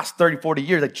in the past 30, 40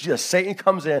 years, that Satan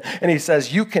comes in and he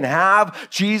says, you can have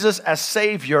Jesus as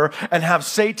Savior and have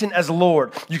Satan as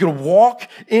Lord. You can walk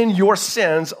in your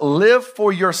sins, live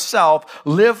for yourself, yourself.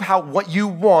 Live what you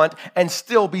want and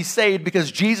still be saved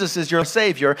because Jesus is your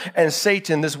Savior and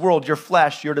Satan, this world, your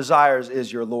flesh, your desires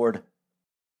is your Lord.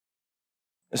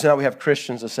 And so now we have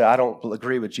Christians that say, I don't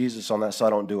agree with Jesus on that, so I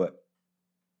don't do it.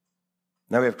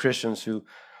 Now we have Christians who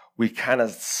we kind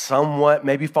of somewhat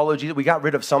maybe follow Jesus. We got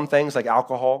rid of some things like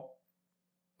alcohol.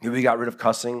 Maybe we got rid of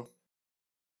cussing.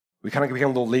 We kind of became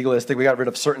a little legalistic. We got rid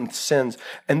of certain sins.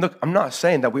 And look, I'm not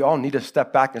saying that we all need to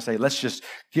step back and say, let's just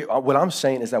get, what I'm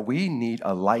saying is that we need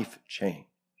a life change,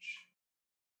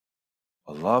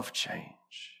 a love change.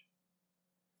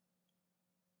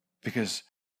 Because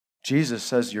Jesus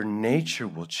says your nature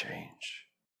will change.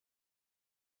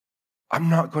 I'm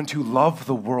not going to love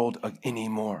the world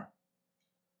anymore.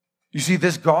 You see,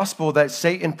 this gospel that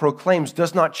Satan proclaims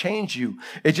does not change you.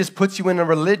 It just puts you in a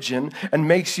religion and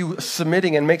makes you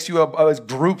submitting and makes you a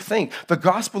group thing. The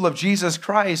gospel of Jesus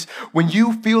Christ, when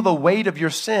you feel the weight of your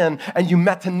sin and you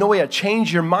metanoia,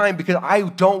 change your mind because I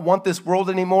don't want this world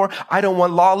anymore. I don't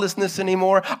want lawlessness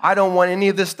anymore. I don't want any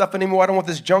of this stuff anymore. I don't want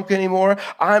this junk anymore.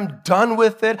 I'm done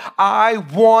with it. I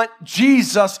want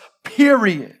Jesus,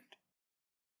 period.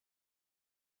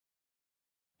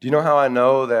 Do you know how I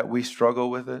know that we struggle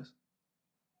with this?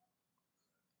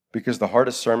 Because the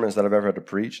hardest sermons that I've ever had to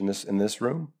preach in this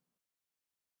room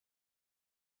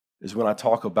is when I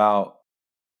talk about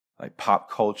like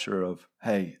pop culture of,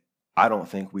 hey, I don't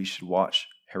think we should watch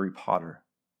Harry Potter.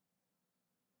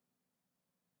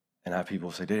 And I have people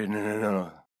say,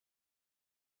 no.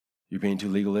 You're being too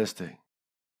legalistic.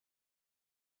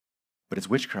 But it's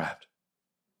witchcraft.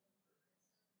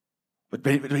 But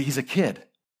he's a kid.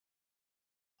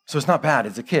 So it's not bad,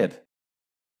 it's a kid.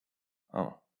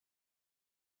 Oh.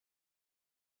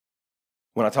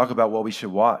 When I talk about what we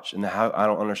should watch and how I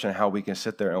don't understand how we can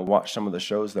sit there and watch some of the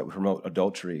shows that promote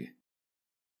adultery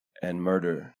and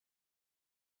murder.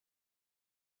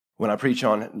 When I preach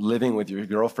on living with your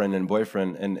girlfriend and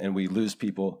boyfriend and we lose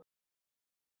people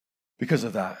because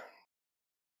of that.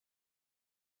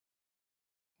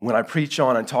 When I preach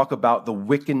on and talk about the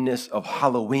wickedness of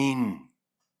Halloween.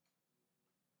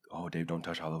 Oh, Dave, don't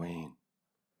touch Halloween.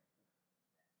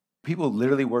 People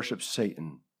literally worship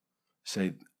Satan,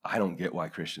 say, I don't get why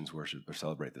Christians worship or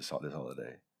celebrate this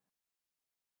holiday.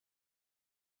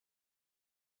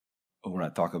 Or when I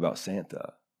talk about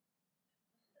Santa,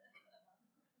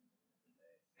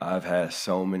 I've had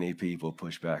so many people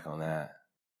push back on that.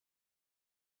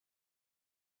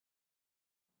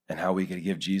 And how we could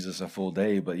give Jesus a full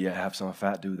day, but yet have some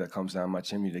fat dude that comes down my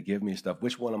chimney to give me stuff.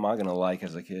 Which one am I going to like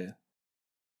as a kid?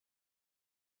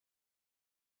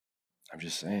 I'm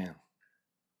just saying.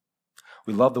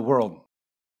 We love the world.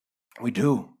 We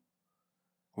do.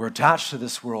 We're attached to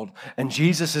this world. And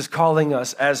Jesus is calling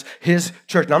us as his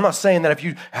church. And I'm not saying that if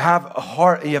you have a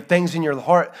heart, you have things in your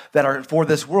heart that are for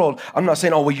this world, I'm not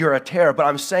saying, oh, well, you're a terror. But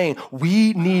I'm saying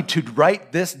we need to,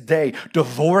 right this day,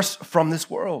 divorce from this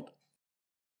world.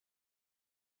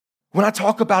 When I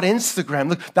talk about Instagram,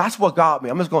 look, that's what got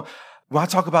me. When I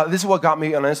talk about, this is what got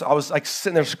me on this. I was like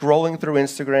sitting there scrolling through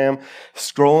Instagram,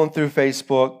 scrolling through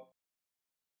Facebook.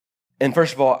 And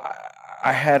first of all,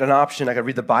 I had an option. I could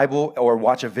read the Bible or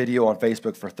watch a video on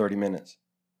Facebook for 30 minutes.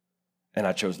 And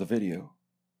I chose the video.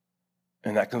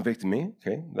 And that convicted me.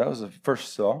 Okay, that was the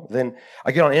first thought. Then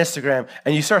I get on Instagram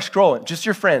and you start scrolling, just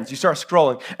your friends, you start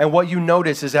scrolling. And what you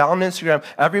notice is that on Instagram,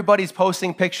 everybody's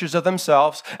posting pictures of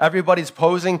themselves. Everybody's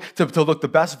posing to look the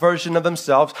best version of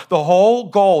themselves. The whole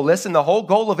goal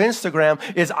of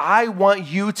Instagram is I want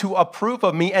you to approve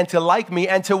of me and to like me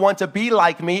and to want to be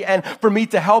like me and for me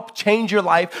to help change your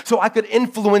life so I could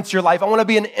influence your life. I want to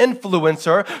be an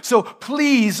influencer. So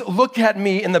please look at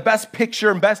me in the best picture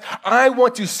and best. I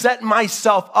want to set myself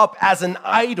up as an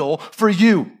idol for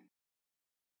you.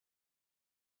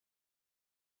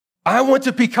 I want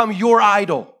to become your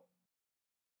idol.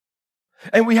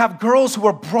 And we have girls who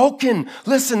are broken.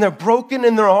 Listen, they're broken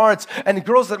in their hearts. And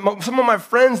girls that, some of my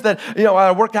friends that,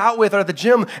 I work out with are at the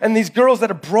gym. And these girls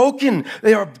that are broken,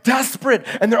 they are desperate.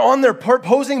 And they're on there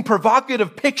posing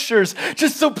provocative pictures.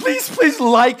 Just so please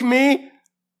like me.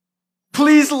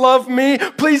 Please love me.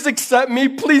 Please accept me.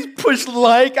 Please push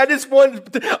like.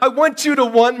 I want you to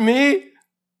want me.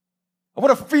 I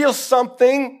want to feel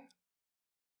something.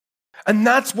 And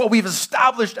that's what we've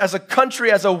established as a country,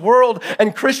 as a world,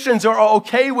 and Christians are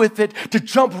okay with it to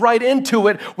jump right into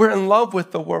it. We're in love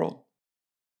with the world.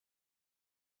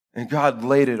 And God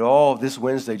laid it all this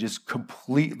Wednesday, just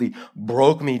completely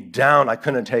broke me down. I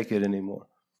couldn't take it anymore.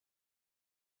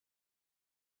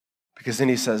 Because then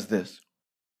he says this.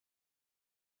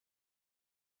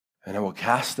 And I will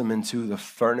cast them into the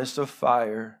furnace of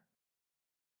fire,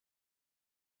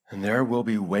 and there will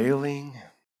be wailing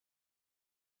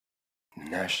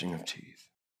gnashing of teeth.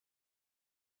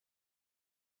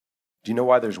 Do you know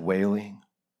why there's wailing?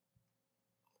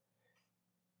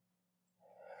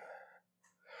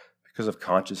 Because of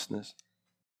consciousness.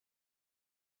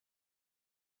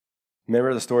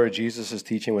 Remember the story of Jesus'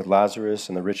 teaching with Lazarus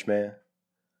and the rich man?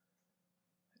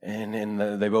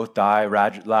 And they both die.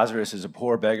 Lazarus is a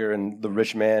poor beggar, and the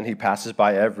rich man, he passes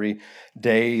by every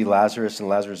day. Lazarus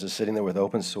is sitting there with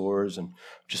open sores and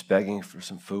just begging for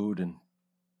some food. And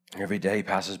every day he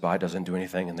passes by, doesn't do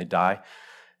anything, and they die.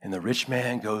 And the rich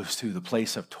man goes to the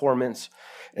place of torments,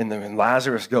 and then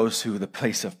Lazarus goes to the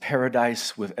place of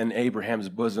paradise within Abraham's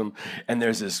bosom, and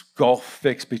there's this gulf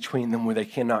fixed between them where they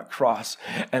cannot cross.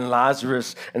 And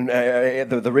Lazarus and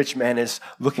the rich man is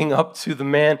looking up to the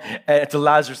man, to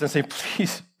Lazarus, and saying,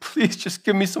 please just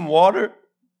give me some water.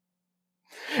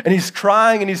 And he's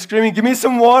crying and he's screaming, give me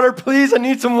some water, please. I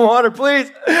need some water, please.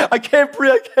 I can't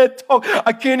breathe. I can't talk.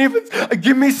 I can't even,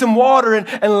 give me some water. And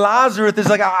Lazarus is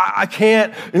like, I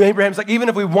can't. And Abraham's like, even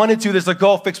if we wanted to, there's a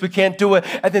gulf fix. We can't do it.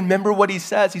 And then remember what he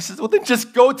says. He says, well, then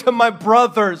just go to my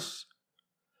brothers.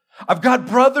 I've got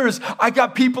brothers. I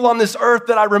got people on this earth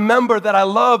that I remember, that I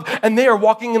love, and they are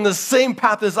walking in the same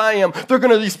path as I am. They're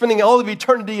going to be spending all of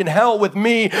eternity in hell with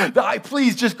me.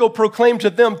 Please just go proclaim to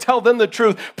them, tell them the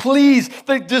truth. Please,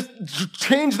 they just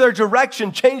change their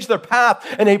direction, change their path.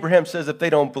 And Abraham says if they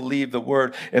don't believe the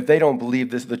word, if they don't believe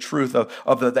the truth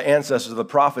of the ancestors of the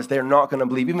prophets, they're not going to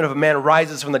believe. Even if a man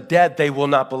rises from the dead, they will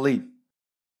not believe.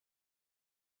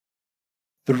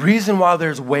 The reason why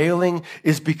there's wailing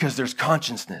is because there's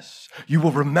consciousness. You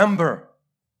will remember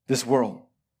this world.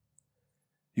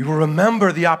 You will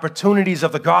remember the opportunities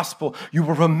of the gospel. You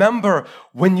will remember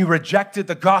when you rejected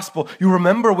the gospel. You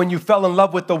remember when you fell in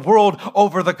love with the world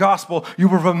over the gospel. You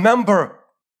will remember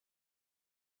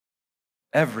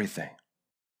everything.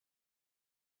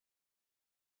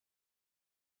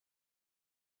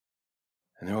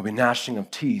 And there will be gnashing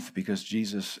of teeth because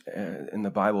Jesus in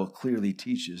the Bible clearly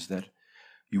teaches that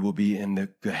you will be in the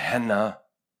Gehenna,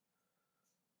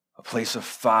 a place of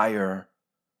fire,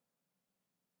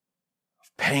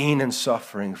 of pain and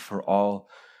suffering for all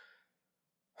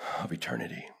of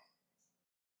eternity.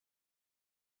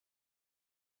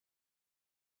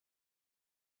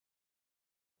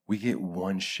 We get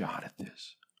one shot at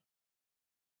this.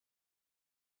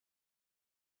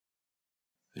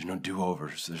 There's no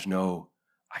do-overs. There's no,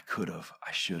 I could have,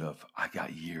 I should have. I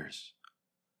got years.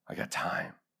 I got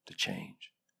time to change.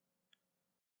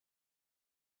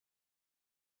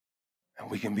 And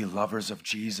we can be lovers of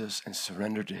Jesus and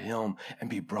surrender to him and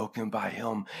be broken by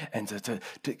him. And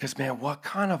because man, what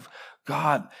kind of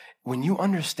God, when you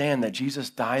understand that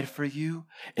Jesus died for you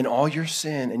in all your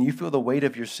sin and you feel the weight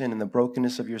of your sin and the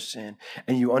brokenness of your sin,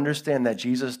 and you understand that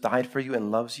Jesus died for you and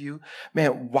loves you,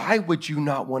 man, why would you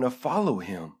not want to follow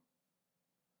him?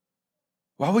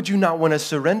 Why would you not want to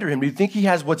surrender him? Do you think he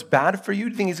has what's bad for you? Do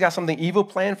you think he's got something evil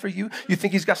planned for you? You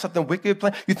think he's got something wicked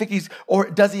planned? You think or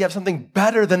does he have something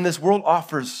better than this world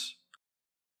offers?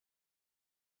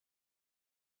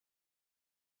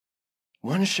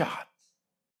 One shot.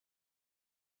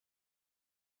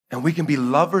 And we can be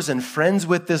lovers and friends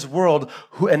with this world.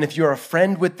 And if you're a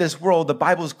friend with this world, the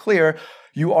Bible's clear,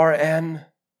 you are an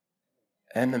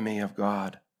enemy of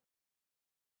God.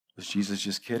 Was Jesus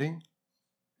just kidding?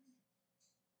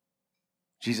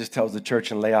 Jesus tells the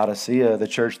church in Laodicea, the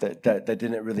church that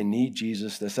didn't really need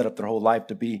Jesus, that set up their whole life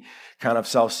to be kind of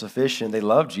self-sufficient. They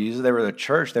loved Jesus. They were the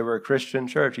church. They were a Christian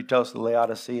church. He tells the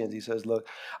Laodiceans, he says, look,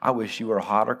 I wish you were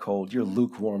hot or cold. You're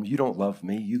lukewarm. You don't love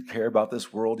me. You care about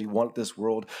this world. You want this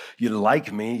world. You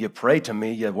like me. You pray to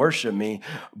me. You worship me.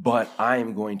 But I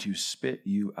am going to spit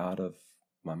you out of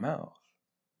my mouth.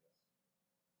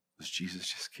 Was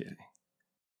Jesus just kidding?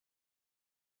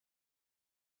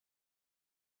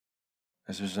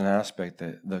 Because there's an aspect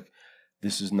that, look,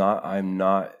 this is not, I'm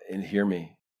not, and hear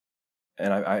me.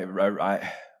 And I'm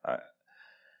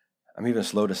even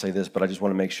slow to say this, but I just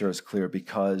want to make sure it's clear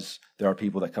because there are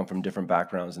people that come from different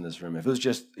backgrounds in this room. If it was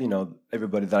just,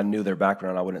 everybody that I knew their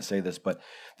background, I wouldn't say this, but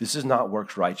this is not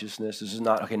works righteousness. This is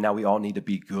not, okay, now we all need to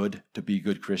be good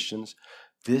Christians.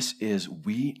 This is,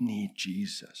 we need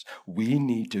Jesus. We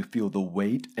need to feel the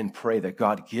weight and pray that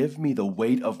God, give me the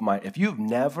weight of if you've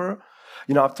never,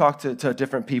 I've talked to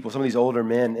different people, some of these older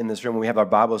men in this room when we have our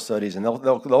Bible studies, and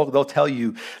they'll tell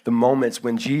you the moments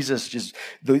when Jesus just,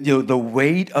 the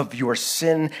weight of your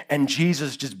sin, and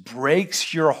Jesus just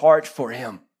breaks your heart for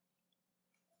him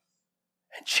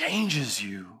and changes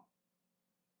you.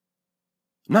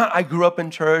 Not I grew up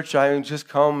in church, I just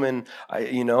come and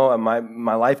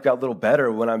my life got a little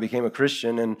better when I became a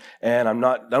Christian and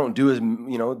I don't do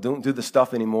don't do the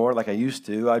stuff anymore like I used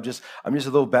to. I'm just a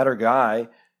little better guy.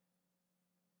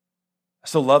 I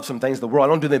still love some things in the world. I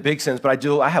don't do the big sins, but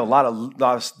I have a lot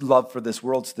of love for this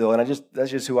world still, and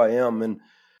that's just who I am. And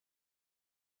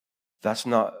that's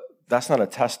not a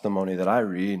testimony that I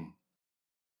read.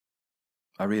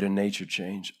 I read a nature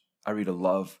change. I read a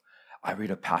love. I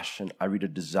read a passion. I read a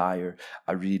desire.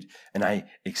 I read and I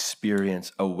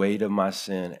experience a weight of my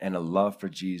sin and a love for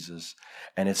Jesus.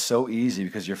 And it's so easy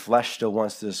because your flesh still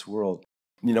wants this world.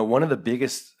 You know, one of the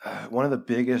biggest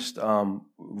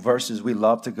verses we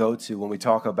love to go to when we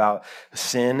talk about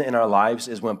sin in our lives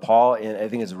is when Paul, and I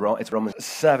think it's Romans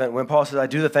 7, when Paul says, I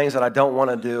do the things that I don't want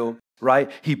to do,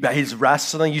 right? He's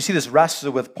wrestling. You see this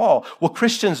wrestle with Paul. Well,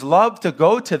 Christians love to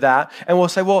go to that, and we'll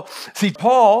say, well, see,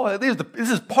 Paul, this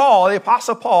is Paul, the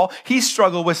Apostle Paul, he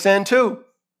struggled with sin too.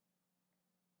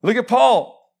 Look at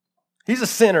Paul. He's a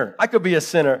sinner. I could be a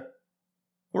sinner.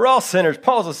 We're all sinners.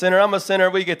 Paul's a sinner. I'm a sinner.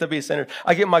 We get to be sinners.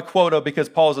 I get my quota because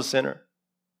Paul's a sinner.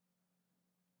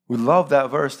 We love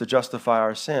that verse to justify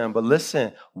our sin. But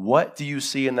listen, what do you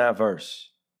see in that verse?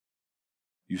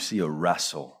 You see a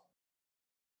wrestle.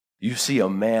 You see a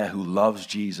man who loves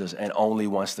Jesus and only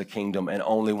wants the kingdom and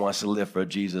only wants to live for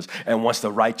Jesus and wants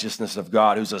the righteousness of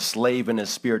God, who's a slave in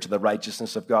his spirit to the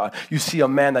righteousness of God. You see a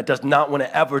man that does not want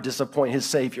to ever disappoint his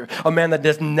Savior, a man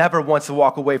that never wants to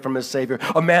walk away from his Savior,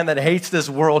 a man that hates this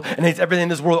world and hates everything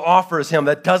this world offers him,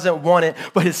 that doesn't want it,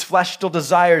 but his flesh still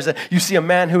desires it. You see a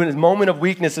man who in his moment of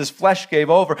weakness, his flesh gave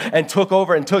over and took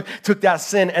that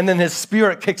sin, and then his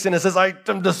spirit kicks in and says,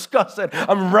 I'm disgusted.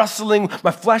 I'm wrestling. My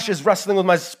flesh is wrestling with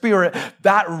my spirit.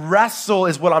 That wrestle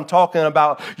is what I'm talking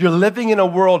about. You're living in a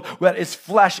world that is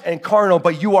flesh and carnal,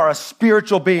 but you are a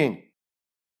spiritual being.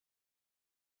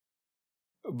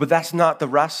 But that's not the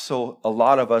wrestle a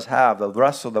lot of us have. The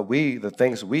wrestle the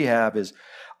things we have is,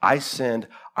 I sinned.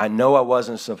 I know I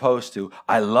wasn't supposed to.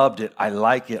 I loved it. I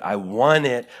like it. I want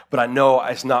it, but I know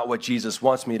it's not what Jesus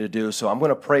wants me to do. So I'm going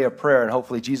to pray a prayer and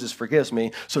hopefully Jesus forgives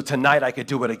me. So tonight I could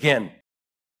do it again.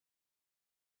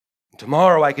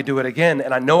 Tomorrow I could do it again,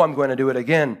 and I know I'm going to do it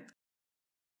again.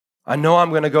 I know I'm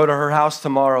going to go to her house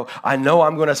tomorrow. I know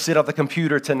I'm going to sit at the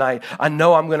computer tonight. I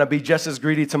know I'm going to be just as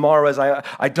greedy tomorrow as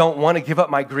I don't want to give up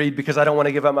my greed because I don't want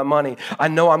to give up my money. I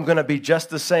know I'm going to be just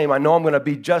the same. I know I'm going to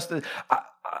be just as...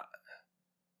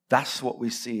 That's what we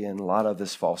see in a lot of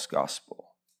this false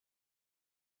gospel.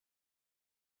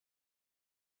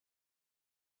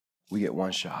 We get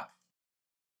one shot.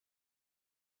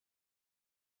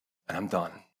 And I'm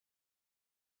done.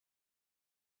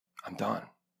 I'm done.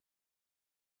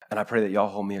 And I pray that y'all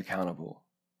hold me accountable.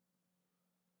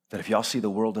 That if y'all see the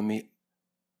world in me,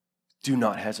 do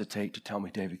not hesitate to tell me,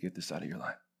 David, get this out of your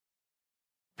life.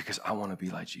 Because I want to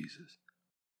be like Jesus.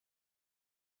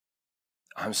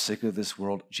 I'm sick of this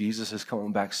world. Jesus is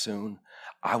coming back soon.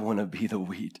 I want to be the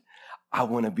wheat. I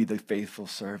want to be the faithful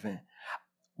servant.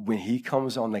 When he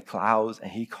comes on the clouds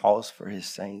and he calls for his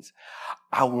saints,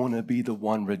 I want to be the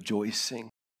one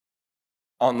rejoicing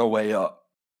on the way up.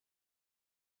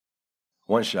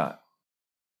 One shot.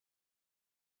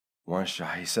 One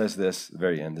shot. He says this at the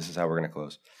very end. This is how we're going to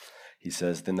close. He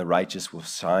says, then the righteous will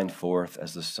shine forth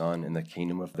as the sun in the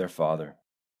kingdom of their Father.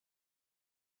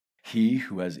 He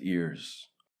who has ears,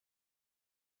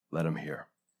 let him hear.